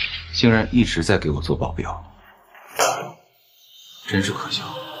菲竟然一直在给我做保镖，真是可笑。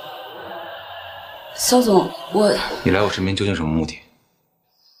肖总，你来我身边究竟什么目的？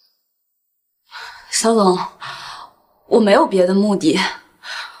肖总，我没有别的目的。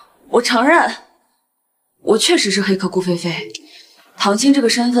我承认，我确实是黑客顾菲菲，唐青这个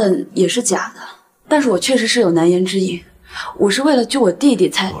身份也是假的，但是我确实是有难言之隐，我是为了救我弟弟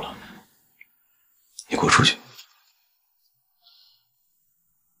才。够了，你给我出去！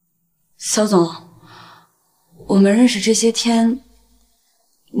肖总，我们认识这些天，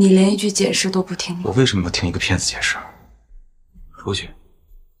你连一句解释都不听吗？我为什么要听一个骗子解释？出去！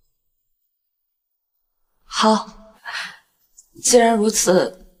好，既然如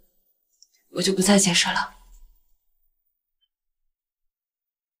此，我就不再解释了。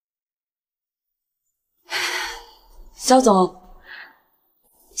肖总，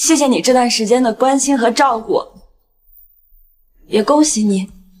谢谢你这段时间的关心和照顾，也恭喜你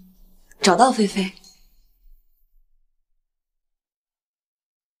找到菲菲。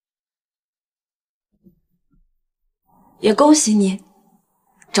也恭喜你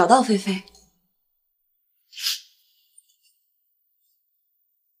找到菲菲。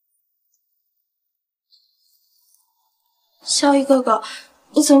萧逸哥哥，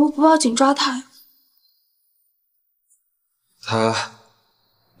你怎么不报警抓他呀？他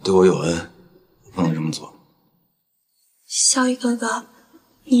对我有恩，不能这么做。萧逸哥哥，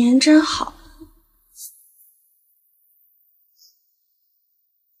你人真好。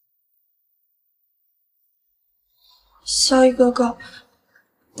萧逸哥哥，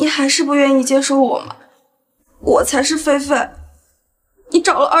你还是不愿意接受我吗？我才是菲菲，你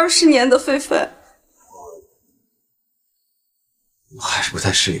找了20年的菲菲。我还是不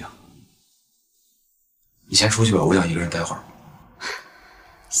太适应。你先出去吧，我想一个人待会儿。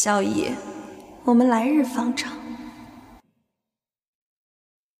萧逸，我们来日方长。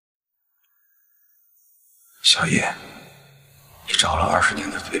小叶，你找了20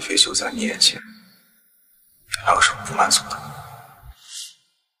年的菲菲就在你眼前，你还有什么不满足的？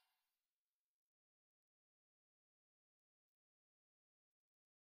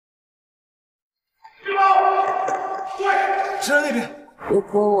是在那边。如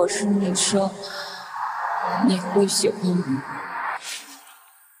果我是女生，你会喜欢我？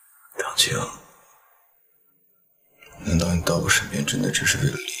唐青，难道你到我身边真的只是为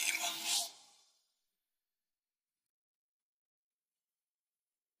了利益？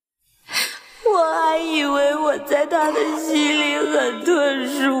我还以为我在他的心里很特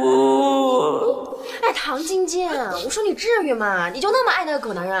殊。哎，唐晶晶，我说你至于吗？你就那么爱那个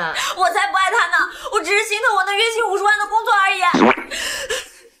狗男人？我才不爱他呢！我只是心疼我那月薪50万的工作而已。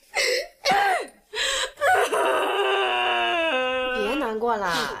别难过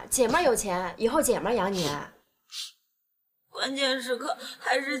了，姐妹有钱，以后姐妹养你。关键时刻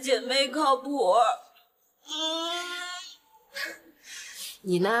还是姐妹靠谱。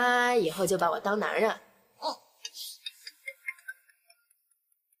你呢，以后就把我当男人。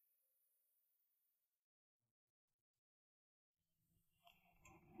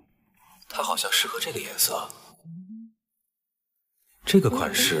它好像适合这个颜色，这个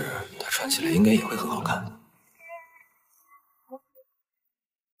款式它穿起来应该也会很好看。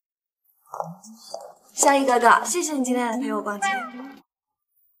萧逸哥哥，谢谢你今天来陪我逛街。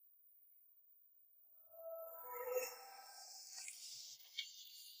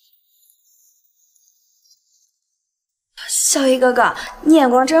萧逸哥哥，你眼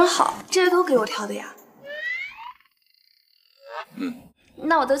光真好，这些都给我挑的呀。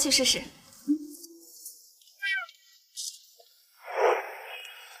那我都去试试。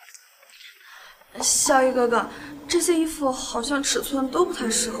萧逸哥哥，这些衣服好像尺寸都不太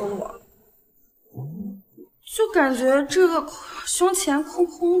适合我，就感觉这个胸前空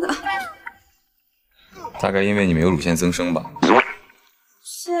空的。大概因为你没有乳腺增生吧。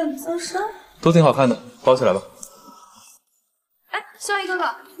现增生？都挺好看的，包起来吧。哎，萧逸哥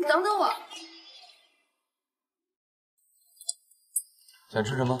哥，你等等我。想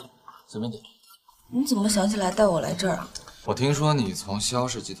吃什么？随便点。你怎么想起来带我来这儿啊？我听说你从萧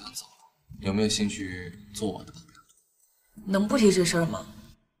氏集团走了，有没有兴趣做我的保镖？能不提这事儿吗？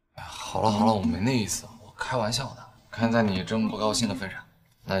好了好了，我没那意思，我开玩笑的。看在你这么不高兴的份上，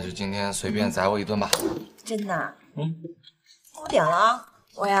那就今天随便宰我一顿吧。真的啊？嗯。我点了啊，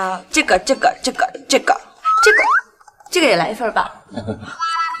我要这个也来一份吧。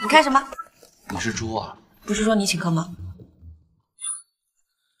你看什么？你是猪啊？不是说你请客吗？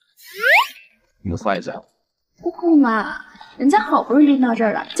你的菜在。不会嘛，人家好不容易订到这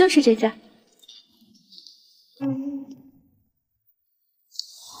儿了，就是这家。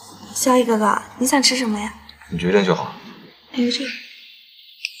萧逸哥哥，你想吃什么呀？你决定就好。还有这个。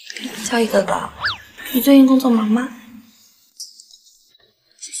萧逸哥哥，你最近工作忙吗？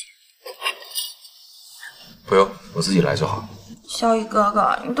不用，我自己来就好。萧逸哥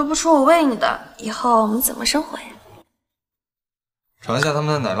哥，你都不说我喂你的，以后我们怎么生活呀？尝一下他们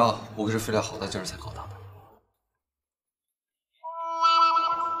的奶酪，我可是费了好大劲儿才搞到的。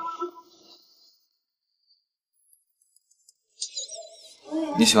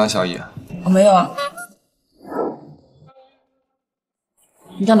你喜欢小乙？我没有啊。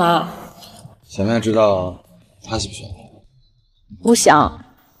你干嘛？想不想知道他喜不喜欢你？不想。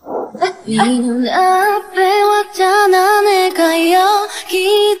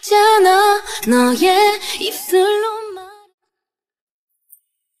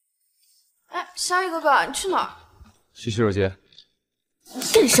哎，萧逸哥哥，你去哪儿？去洗手间。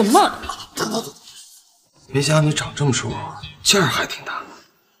干什么？没想到你长这么瘦，劲儿还挺大。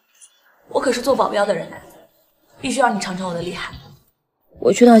我可是做保镖的人，必须让你尝尝我的厉害。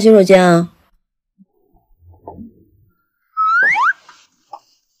我去趟洗手间啊。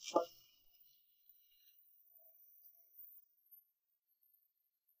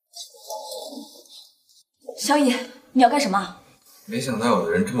萧逸，你要干什么？没想到有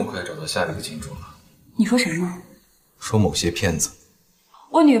的人这么快找到下一个金主了。你说谁呢？说某些骗子。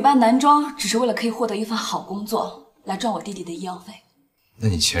我女扮男装只是为了可以获得一份好工作，来赚我弟弟的医药费。那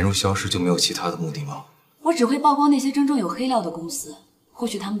你潜入消失就没有其他的目的吗？我只会曝光那些真正有黑料的公司，获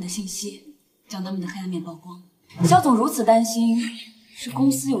取他们的信息，将他们的黑暗面曝光。肖总如此担心，是公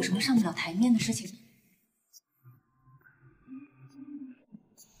司有什么上不了台面的事情？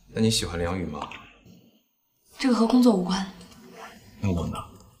那你喜欢梁宇吗？这个和工作无关。那我呢？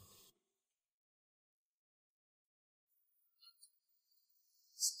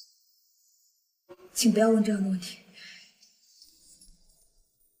请不要问这样的问题。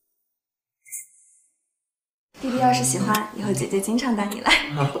弟弟要是喜欢，以后姐姐经常带你来。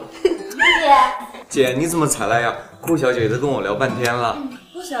姐，你怎么才来呀？顾小姐都跟我聊半天了。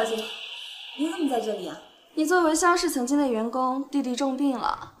顾小姐，你怎么在这里啊？你作为肖氏曾经的员工，弟弟重病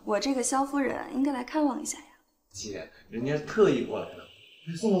了，我这个肖夫人应该来看望一下呀。姐，人家特意过来的，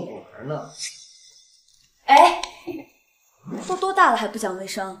还送了果儿呢。哎，都多大了还不讲卫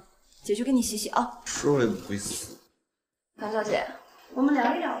生？姐去给你洗洗啊。说了也不会死。唐小姐，我们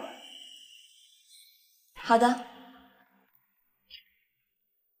聊一聊吧。好的。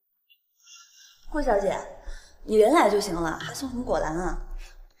顾小姐，你人来就行了，还送什么果篮啊？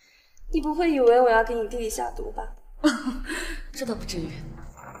你不会以为我要给你弟弟下毒吧？这倒不至于。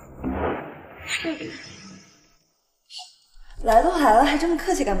来都来了，还这么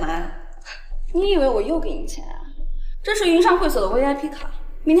客气干嘛呀？你以为我又给你钱啊？这是云上会所的 VIP 卡，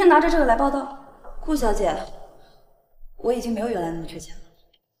明天拿着这个来报到。顾小姐，我已经没有原来那么缺钱了。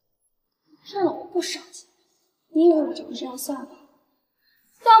骗了我不少钱，你以为我就不这样算了？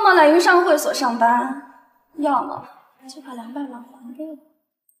要么来云上会所上班，要么就把200万还给我。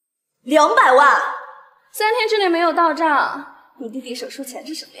200万？3天之内没有到账，你弟弟手术前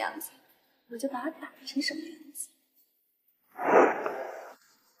是什么样子，我就把他打成什么样子。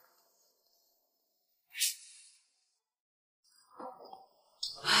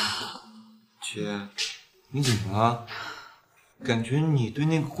姐，你怎么了？感觉你对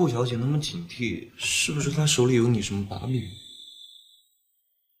那个顾小姐那么警惕，是不是她手里有你什么把柄？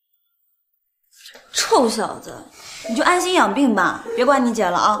臭小子，你就安心养病吧，别管你姐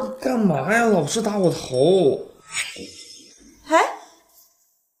了啊！干嘛呀？老是打我头！哎，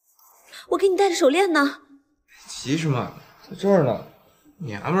我给你戴的手链呢？急什么？在这儿呢，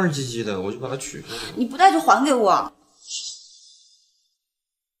娘们儿唧唧的，我就把它取出来。你不戴就还给我。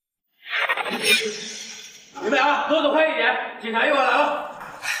你们俩都走快一点，警察又要来了。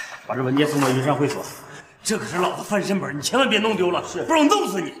把这文件送到云上会所，这可是老子翻身本，你千万别弄丢了，不然我弄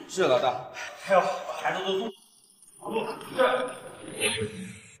死你。是老大。还有，把孩子都送。是。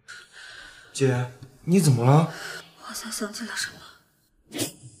姐，你怎么了？好像想起了什么。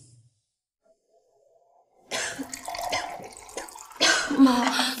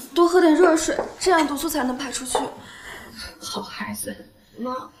妈，多喝点热水，这样毒素才能排出去。好孩子。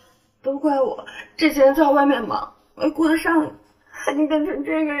妈，都怪我这几天在外面忙，没顾得上你，害你变成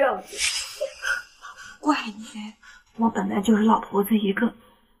这个样子。怪你，我本来就是老婆子一个，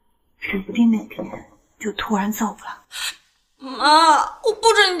指不定哪天就突然走了。妈，我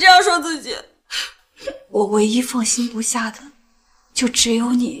不准你这样说自己。我唯一放心不下的，就只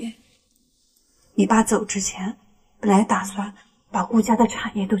有你。你爸走之前，本来打算把顾家的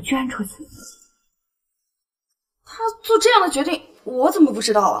产业都捐出去。他做这样的决定，我怎么不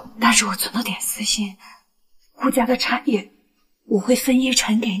知道啊？但是我存了点私心，顾家的产业我会分1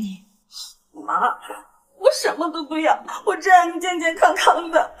成给你。妈，我什么都不要，我只要你健健康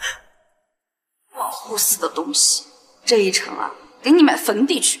康的。往后死的东西，这1成啊，给你买坟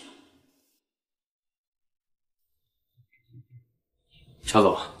地去。乔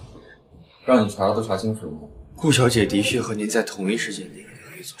总，让你查都查清楚了吗？顾小姐的确和您在同一时间离开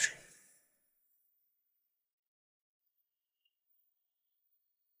黑衣组织。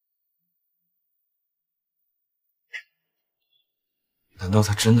难道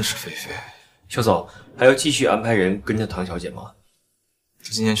她真的是菲菲？肖总，还要继续安排人跟着唐小姐吗？她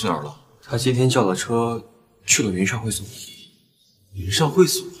今天去哪儿了？她今天叫了车去了云上会所。云上会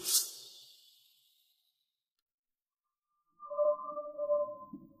所？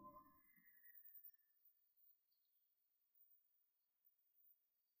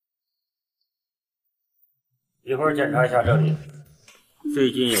一会儿检查一下这里，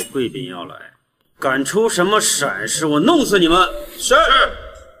最近有贵宾要来，敢出什么闪失，我弄死你们！是。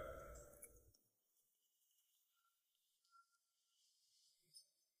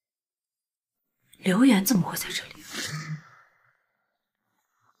刘源怎么会在这里？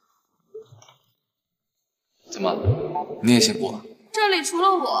怎么，你也姓顾啊？这里除了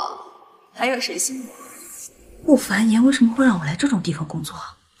我，还有谁姓我？顾凡言为什么会让我来这种地方工作？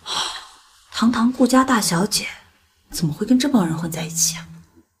堂堂顾家大小姐，怎么会跟这帮人混在一起啊？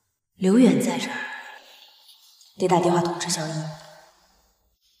刘远在这儿，得打电话通知小易。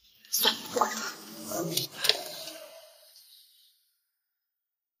算了，不管了。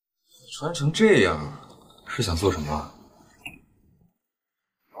穿成这样，是想做什么？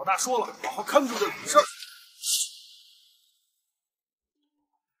老大说了，好好看住这事儿。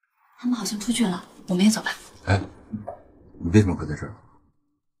他们好像出去了，我们也走吧。哎，你为什么会在这儿？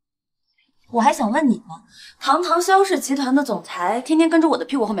我还想问你呢，堂堂萧氏集团的总裁，天天跟着我的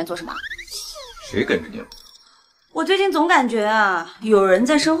屁股后面做什么？谁跟着你了？我最近总感觉啊，有人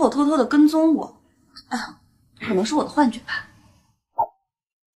在身后偷偷的跟踪我，啊，可能是我的幻觉吧。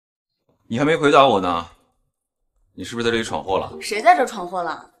你还没回答我呢，你是不是在这里闯祸了？谁在这闯祸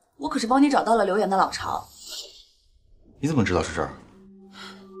了？我可是帮你找到了刘远的老巢。你怎么知道是这儿？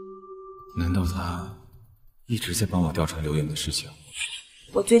难道他一直在帮我调查刘远的事情？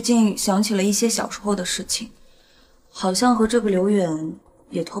我最近想起了一些小时候的事情，好像和这个刘远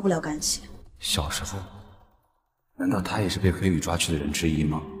也脱不了干系。小时候，难道他也是被黑羽抓去的人之一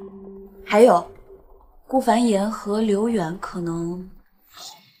吗？还有，顾凡言和刘远可能……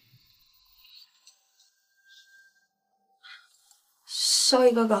萧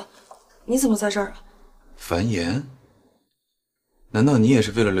逸哥哥，你怎么在这儿啊？凡言？难道你也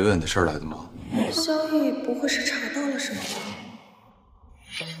是为了刘远的事儿来的吗？萧逸不会是查到了什么吧？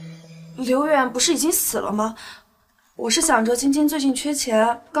刘远不是已经死了吗？我是想着晶晶最近缺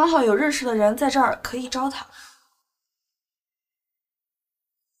钱，刚好有认识的人在这儿可以招他。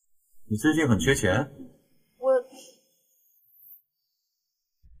你最近很缺钱？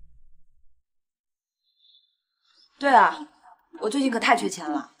对啊，我最近可太缺钱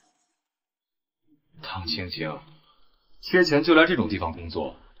了。唐青青，缺钱就来这种地方工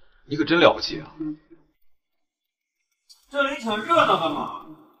作，你可真了不起啊！这里抢热闹干嘛？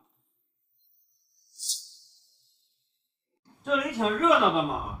这里抢热闹干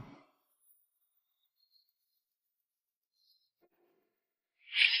嘛？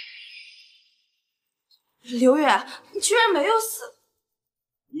刘远，你居然没有死！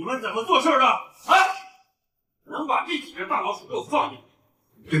你们怎么做事的？哎，能把这几只大老鼠给我放进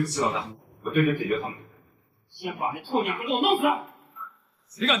去？对不起，老大，我这就解决他们。先把那臭娘们给我弄死！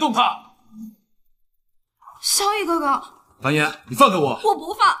谁敢动他？萧逸哥哥，凡言，你放开我！我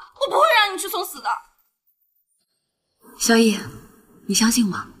不放，我不会让你去送死的。萧逸，你相信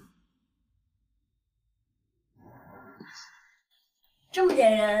我？这么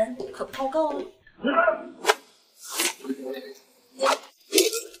点人，可不太够了。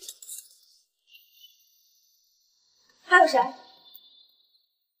还有谁？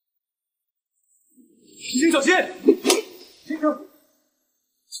青青小心！青青，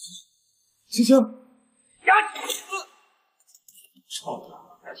青青，呀！臭娘们，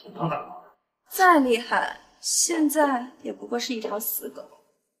还挺能打。再厉害，现在也不过是一条死狗。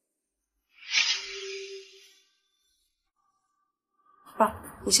爸，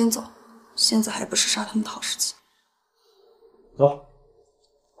你先走，现在还不是杀他们的好时机。走。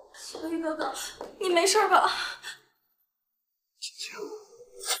小逸哥哥，你没事吧？青青，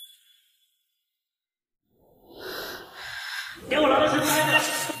给我拿到身边来，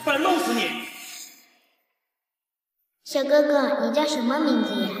不然弄死你！小哥哥，你叫什么名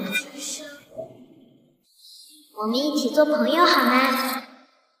字呀？我们一起做朋友好吗？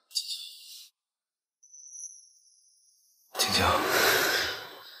青青，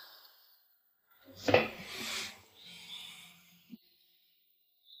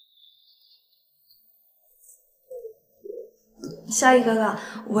萧逸哥哥，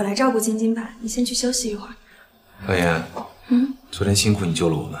我来照顾晶晶吧，你先去休息一会儿。凡言，昨天辛苦你救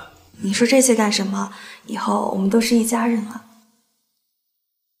了我们。你说这些干什么？以后我们都是一家人了。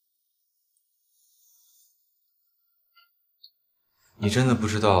你真的不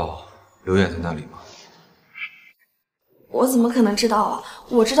知道刘远在那里吗？我怎么可能知道啊？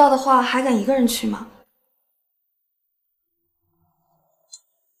我知道的话，还敢一个人去吗？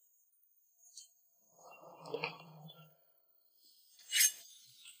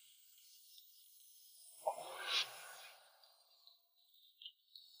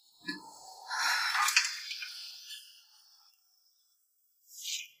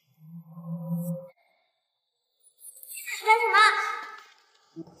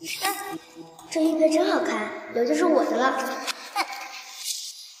这一杯真好看，留就是我的了。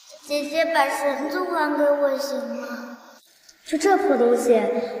姐姐把绳子还给我行吗？就这破东西，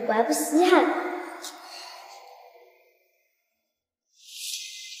我还不稀罕。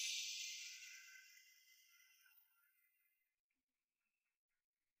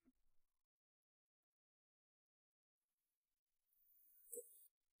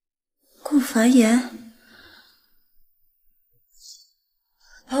顾凡言，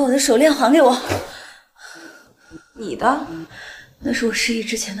把我的手链还给我。你的？那是我失忆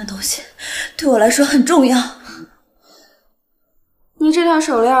之前的东西，对我来说很重要。你这条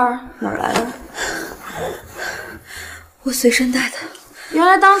手链哪儿来的？我随身带的。原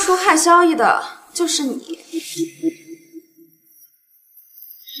来当初害萧逸的就是你。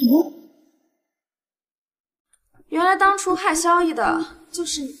什么？原来当初害萧逸的就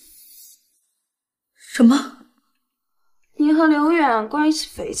是你。什么？你和刘远关系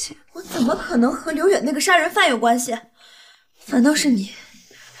匪浅。我怎么可能和刘远那个杀人犯有关系？反倒是你。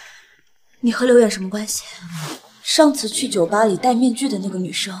你和刘远什么关系？上次去酒吧里戴面具的那个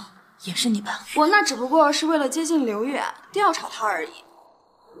女生也是你吧？我那只不过是为了接近刘远，调查他而已。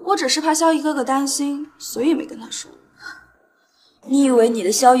我只是怕萧逸哥哥担心，所以没跟他说。你以为你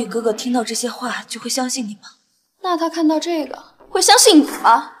的萧逸哥哥听到这些话就会相信你吗？那他看到这个会相信你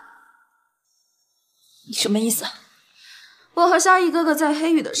吗？你什么意思啊？我和萧逸哥哥在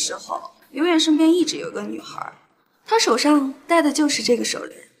黑羽的时候，刘远身边一直有个女孩，她手上戴的就是这个手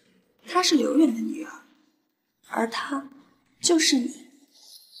链，她是刘远的女儿，而她就是你。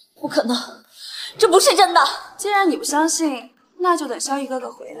不可能，这不是真的。既然你不相信，那就等萧逸哥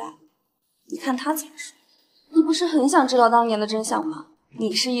哥回来，你看他怎么说。你不是很想知道当年的真相吗？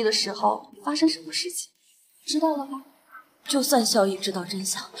你失忆的时候发生什么事情，知道了吧？就算萧逸知道真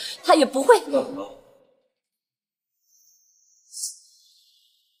相，他也不会。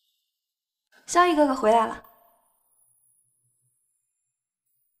萧逸哥哥回来了。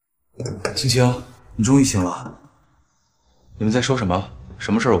青青，你终于醒了。你们在说什么？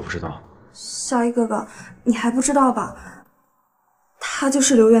什么事儿我不知道。萧逸哥哥，你还不知道吧？她就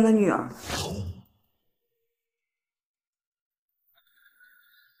是刘远的女儿。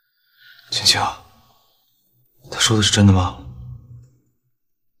青青，他说的是真的吗？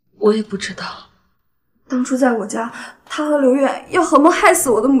我也不知道。当初在我家，他和刘远要合谋害死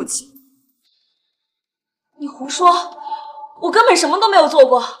我的母亲。你胡说，我根本什么都没有做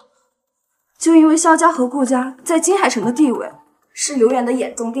过。就因为萧家和顾家在金海城的地位是刘远的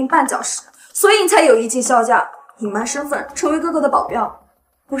眼中钉、绊脚石，所以你才有意进萧家，隐瞒身份，成为哥哥的保镖。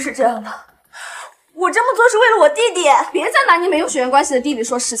不是这样的，我这么做是为了我弟弟。别再拿你没有血缘关系的弟弟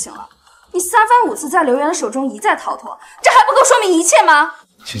说事情了。你三番五次在刘远的手中一再逃脱，这还不够说明一切吗？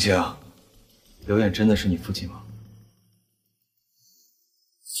青青，刘远真的是你父亲吗？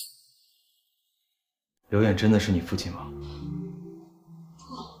刘远真的是你父亲吗？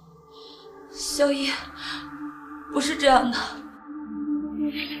萧逸，不是这样的。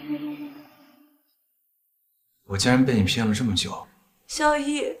我竟然被你骗了这么久。萧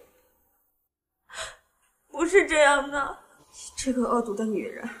逸，不是这样的。这个恶毒的女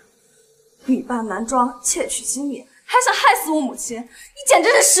人，女扮男装，窃取机密，还想害死我母亲，你简直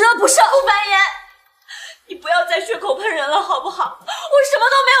是十恶不赦！顾凡言，你不要再血口喷人了，好不好？我什么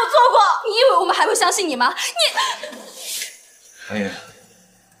都没有做过。你以为我们还会相信你吗？你……凡言，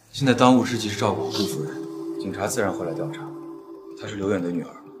现在当务之急是照顾好顾夫人，警察自然会来调查。她是刘远的女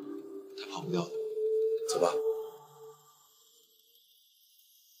儿，她跑不掉的。走吧。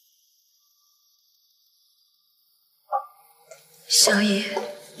萧逸，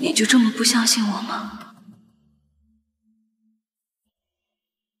你就这么不相信我吗？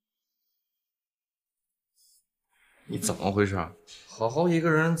你怎么回事？好好一个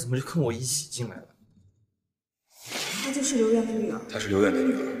人，怎么就跟我一起进来了？她就是刘远的女儿。她是刘远的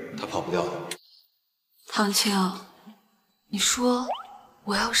女儿，她跑不掉的。唐青，你说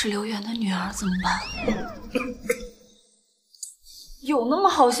我要是刘远的女儿怎么办？有那么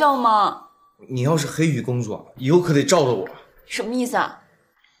好笑吗？你要是黑羽公主，以后可得罩着我。什么意思啊？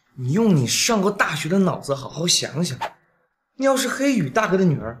你用你上过大学的脑子好好想想，你要是黑羽大哥的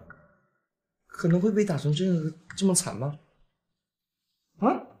女儿，可能会被打成这么惨吗？啊？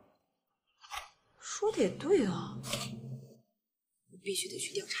说的也对啊，我必须得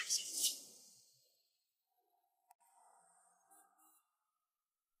去调查一下。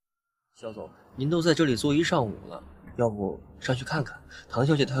肖总，您都在这里坐一上午了，要不上去看看？唐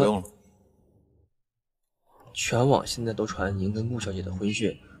小姐她……不用了。全网现在都传您跟顾小姐的婚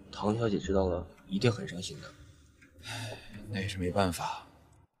讯，唐小姐知道了一定很伤心的。那也是没办法。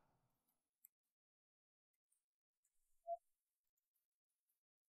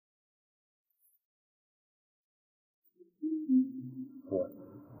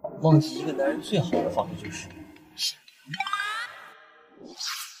忘记一个男人最好的方式就是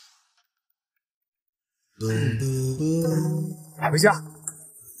回家。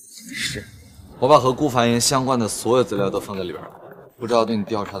是，我把和顾凡言相关的所有资料都放在里边了，不知道对你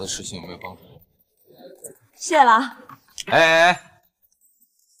调查的事情有没有帮助。谢了。哎，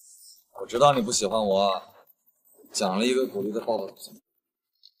我知道你不喜欢我，讲了一个鼓励的报道。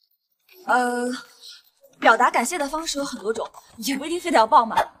表达感谢的方式有很多种，也不一定非得要抱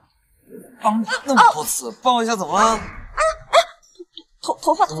嘛。帮那么多次，抱一下怎么了？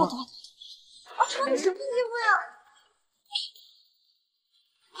头发。啊，穿的什么衣服呀？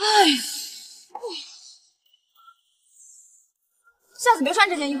哎，下次别穿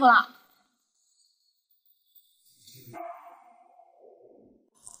这件衣服了。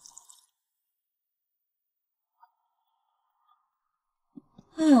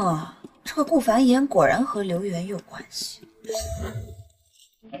这个顾凡言果然和刘源有关系。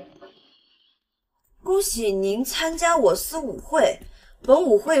恭喜您参加我司舞会，本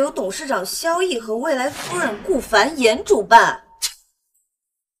舞会由董事长萧毅和未来夫人顾凡言主办。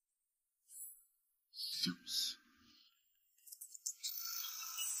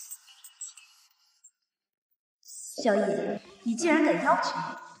萧毅，你既然敢邀请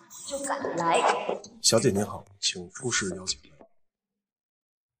我，就敢来。小姐您好，请出示邀请函。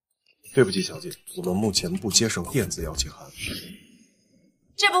对不起，小姐，我们目前不接受电子邀请函。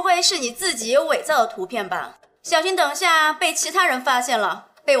这不会是你自己伪造的图片吧？小心等下被其他人发现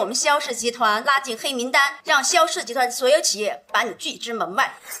了，被我们萧氏集团拉进黑名单，让萧氏集团所有企业把你拒之门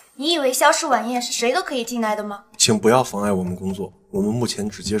外。你以为萧氏晚宴是谁都可以进来的吗？请不要妨碍我们工作，我们目前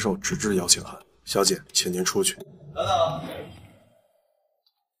只接受纸质邀请函。小姐，请您出去。等等。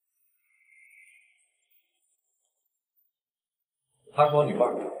他是我女伴。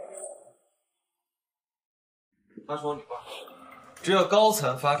他是我女伴。只有高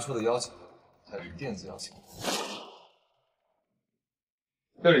层发出的邀请才是电子邀请。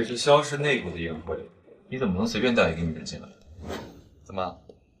这里是萧氏内部的宴会，你怎么能随便带一个女人进来？怎么，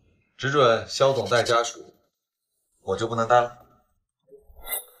只准萧总带家属，我就不能带了？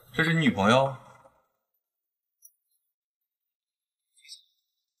这是你女朋友？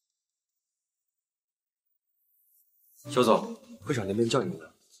萧总，会长那边叫你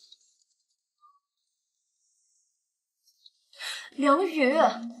了。梁宇，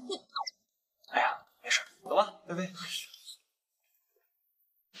你……哎呀，没事，走吧，菲菲。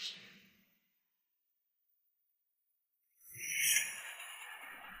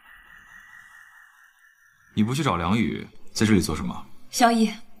你不去找梁宇，在这里做什么？萧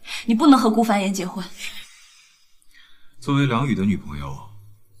毅，你不能和顾凡言结婚。作为梁宇的女朋友，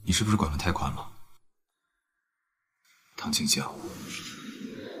你是不是管得太宽了？唐静静，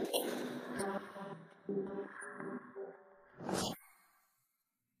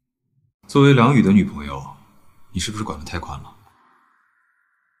作为梁宇的女朋友，你是不是管得太宽了？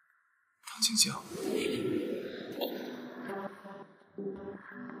唐静静，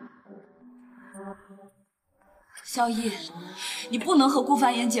萧毅，你不能和顾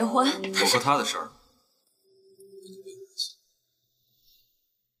凡言结婚，我和他的事儿。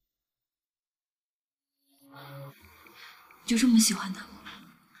就这么喜欢他吗？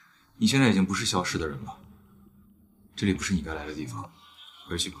你现在已经不是萧氏的人了，这里不是你该来的地方，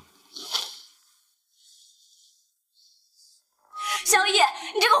回去吧。萧毅，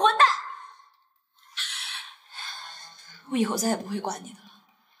你这个混蛋！我以后再也不会管你的了。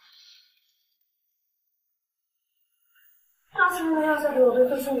上次那个药再给我备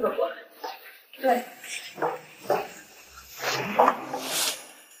份送一个过来。对。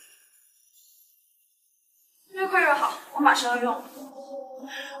越快越好，我马上要用。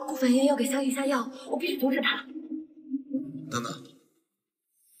顾凡言要给萧毅下药，我必须阻止他。等等，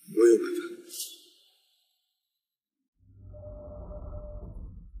我有办法。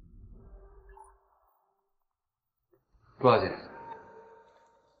顾小姐。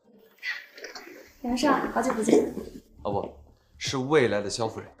梁少，好久不见。哦不，是未来的萧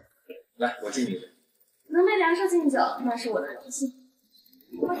夫人。来，我敬你一杯。能被梁少敬酒，那是我的荣幸。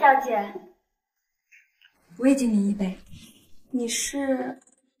顾小姐，我也敬你一杯。你是？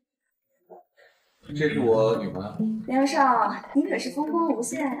这是我女朋友。梁少，你可是风光无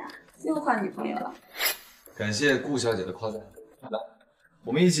限呀，又换女朋友了。感谢顾小姐的夸赞。来，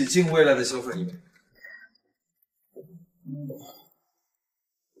我们一起敬未来的萧夫人一杯。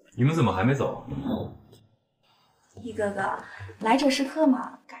你们怎么还没走？一哥哥，来者是客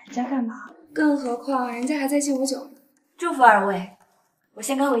嘛，赶人家干嘛？更何况人家还在敬我酒呢。祝福二位，我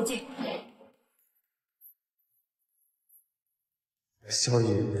先干为敬。萧爷，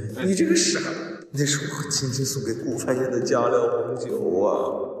你这个傻，那是我亲亲送给顾凡言的加料红酒啊！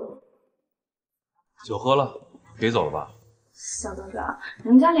酒喝了，可以走了吧？小哥哥，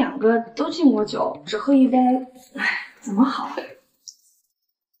人家两个都敬我酒，只喝一杯，哎，怎么好？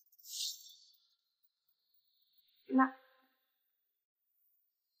那，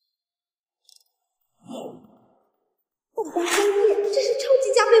萧毅，这是超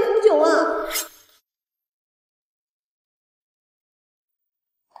级加倍红酒啊！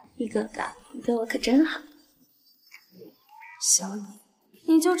一哥哥，你对我可真好。小乙，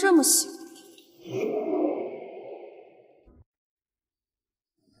你就这么喜欢？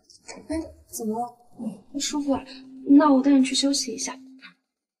怎么了？不舒服啊？那我带你去休息一下。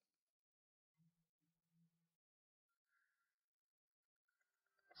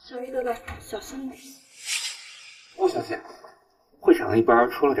小鱼哥哥，小心一点。顾小姐，会场那边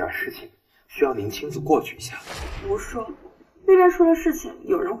出了点事情，需要您亲自过去一下。胡说，那边出了事情，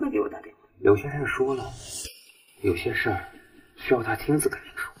有人会给我打电话。刘先生说了，有些事儿需要他亲自跟您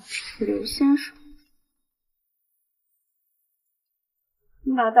说。刘先生，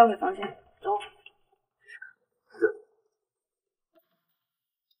你把他带回房间，走。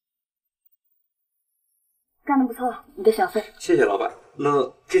干得不错，你的小费。谢谢老板。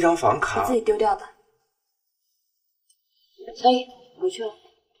那这张房卡我自己丢掉的。小雨，回去了。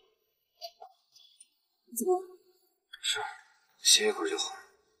怎么了？是，歇一会儿就好。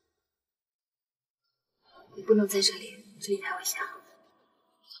你不能在这里，这里太危险了。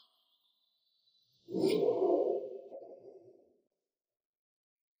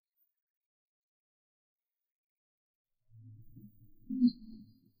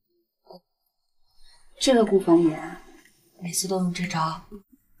这个顾凡言每次都用这招，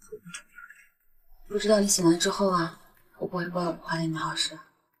不知道你醒来之后啊，会不会帮我怀疑你好事？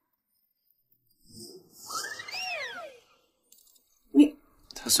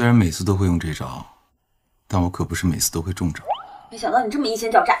他虽然每次都会用这招，但我可不是每次都会中招。没想到你这么阴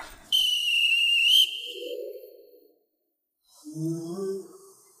险狡诈。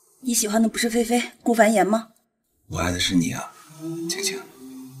你喜欢的不是菲菲、顾凡言吗？我爱的是你啊，晴晴。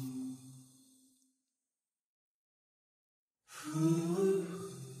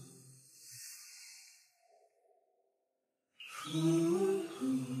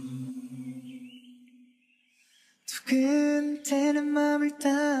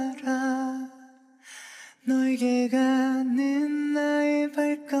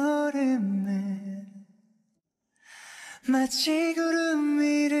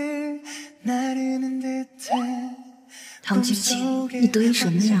唐晴晴，你得意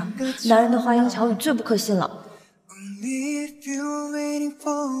什么呀？男人的花言巧语最不可信了。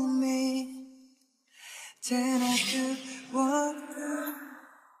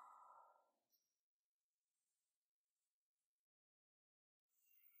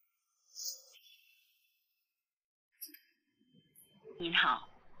您好，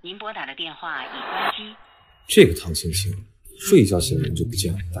您拨打的电话已关机。这个唐青青，睡一觉醒了人就不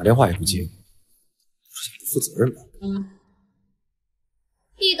见了，打电话也不接，是不负责任吧？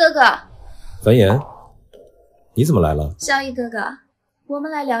易哥哥，繁言，你怎么来了？萧逸哥哥，我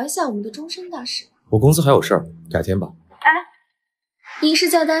们来聊一下我们的终身大事。我公司还有事儿，改天吧。哎，你是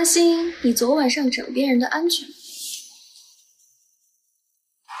在担心你昨晚上枕边人的安全？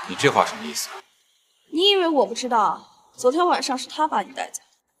你这话什么意思？你以为我不知道？昨天晚上是他把你带走，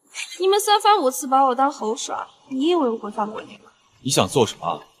你们三番五次把我当猴耍，你以为我会放过你吗？你想做什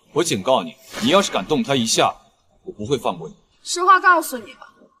么？我警告你，你要是敢动他一下，我不会放过你。实话告诉你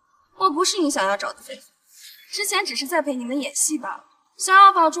吧，我不是你想要找的菲菲，之前只是在陪你们演戏罢了。想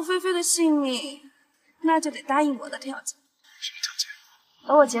要保住菲菲的性命，那就得答应我的条件。什么条件？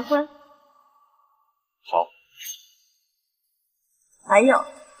和我结婚。好。还有，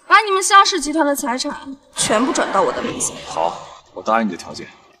把你们萧氏集团的财产全部转到我的名下。好，我答应你的条件。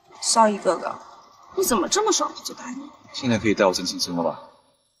萧逸哥哥，你怎么这么爽就答应了？现在可以带我见青青了吧？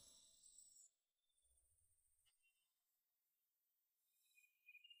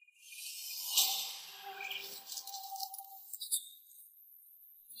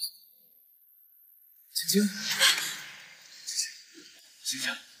青青，青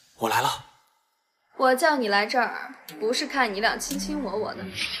青，我来了。我叫你来这儿，不是看你俩卿卿我我的。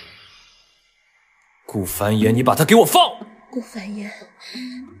顾凡言，你把他给我放！顾凡言，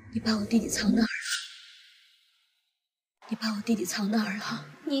你把我弟弟藏哪儿了？你把我弟弟藏哪儿了？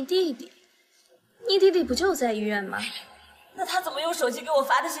你弟弟？你弟弟不就在医院吗？那他怎么用手机给我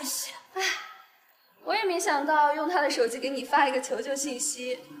发的信息？唉，我也没想到用他的手机给你发一个求救信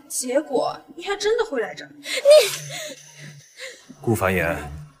息，结果你还真的会来这儿。你，顾凡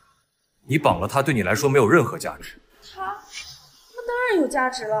言，你绑了他对你来说没有任何价值。他当然有价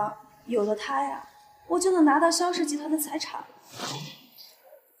值了，有了他呀，我就能拿到萧氏集团的财产。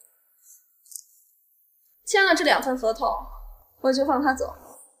签了这2份合同，我就放他走。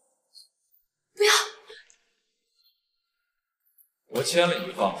不要！我签了你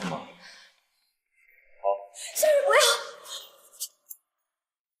就放是吗？好。夏雨，不要！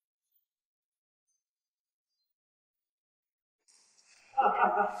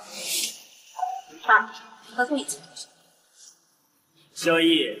爸，合同已经。萧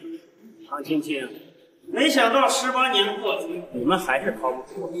逸、唐青青，没想到18年过去，你们还是逃不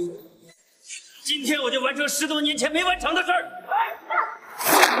出我的手。今天我就完成10多年前没完成的事儿。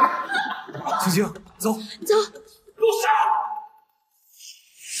青青，走，走，住手！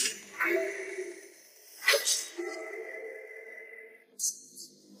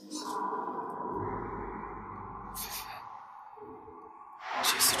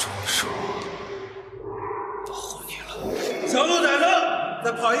这次终于是我保护你了。小兔崽子，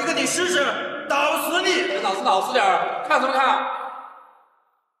再跑一个你试试，打不死你！脑子老实点儿，看什么看？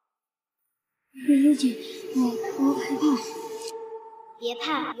如姐，我害怕。别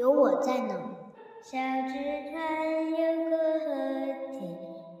怕，有我在呢。小纸团有过河堤，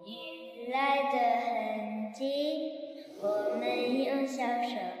雨来的痕迹，我们用小手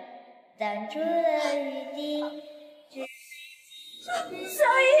挡住了雨滴。小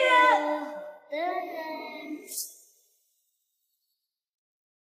野。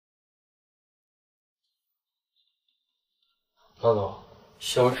老总，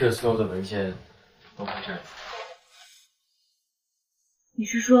肖氏所有的文件都在这里。你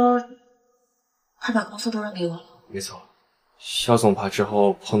是说，他把公司都扔给我了？没错，肖总怕之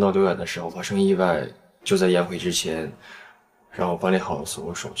后碰到刘远的时候发生意外，就在宴会之前让我办理好了所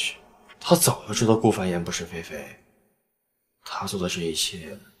有手续。他早就知道顾凡言不是菲菲，他做的这一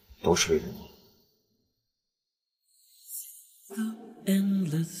切都是为了你。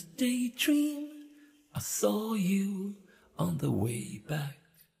Endless daydream, I saw you on the way back.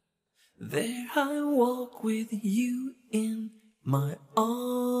 There I walk with you in my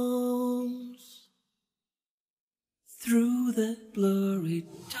arms. Through the blurry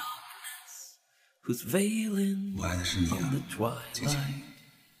darkness, who's veiling on the twilight.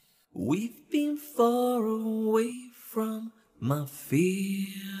 We've been far away from my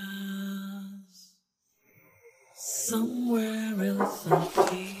fears. Somewhere else I'm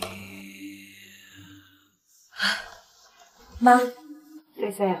here. 妈，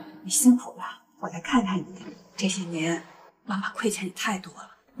菲菲，你辛苦了，我来看看你。这些年，妈妈亏欠你太多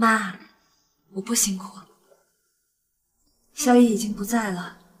了。妈，我不辛苦。萧逸已经不在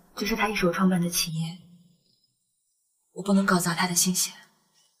了，这是他一手创办的企业，我不能搞砸他的心血。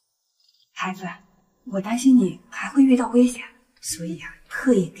孩子，我担心你还会遇到危险，所以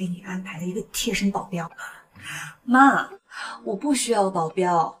特意给你安排了一个贴身保镖。妈，我不需要保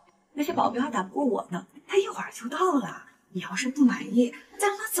镖，那些保镖还打不过我呢，他一会儿就到了。你要是不满意，再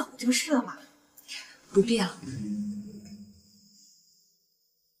让他走就是了嘛。不必了。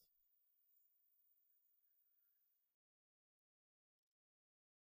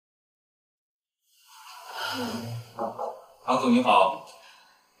唐总你好，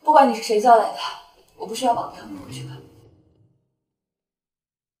不管你是谁叫来的，我不需要保镖，回去吧。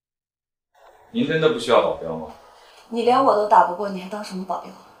您真的不需要保镖吗？你连我都打不过，你还当什么保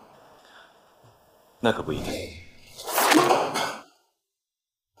镖？那可不一定。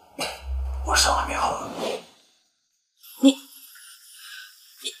我伤还没好呢。你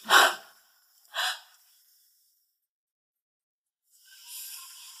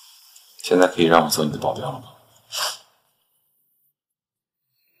现在可以让我做你的保镖了吗？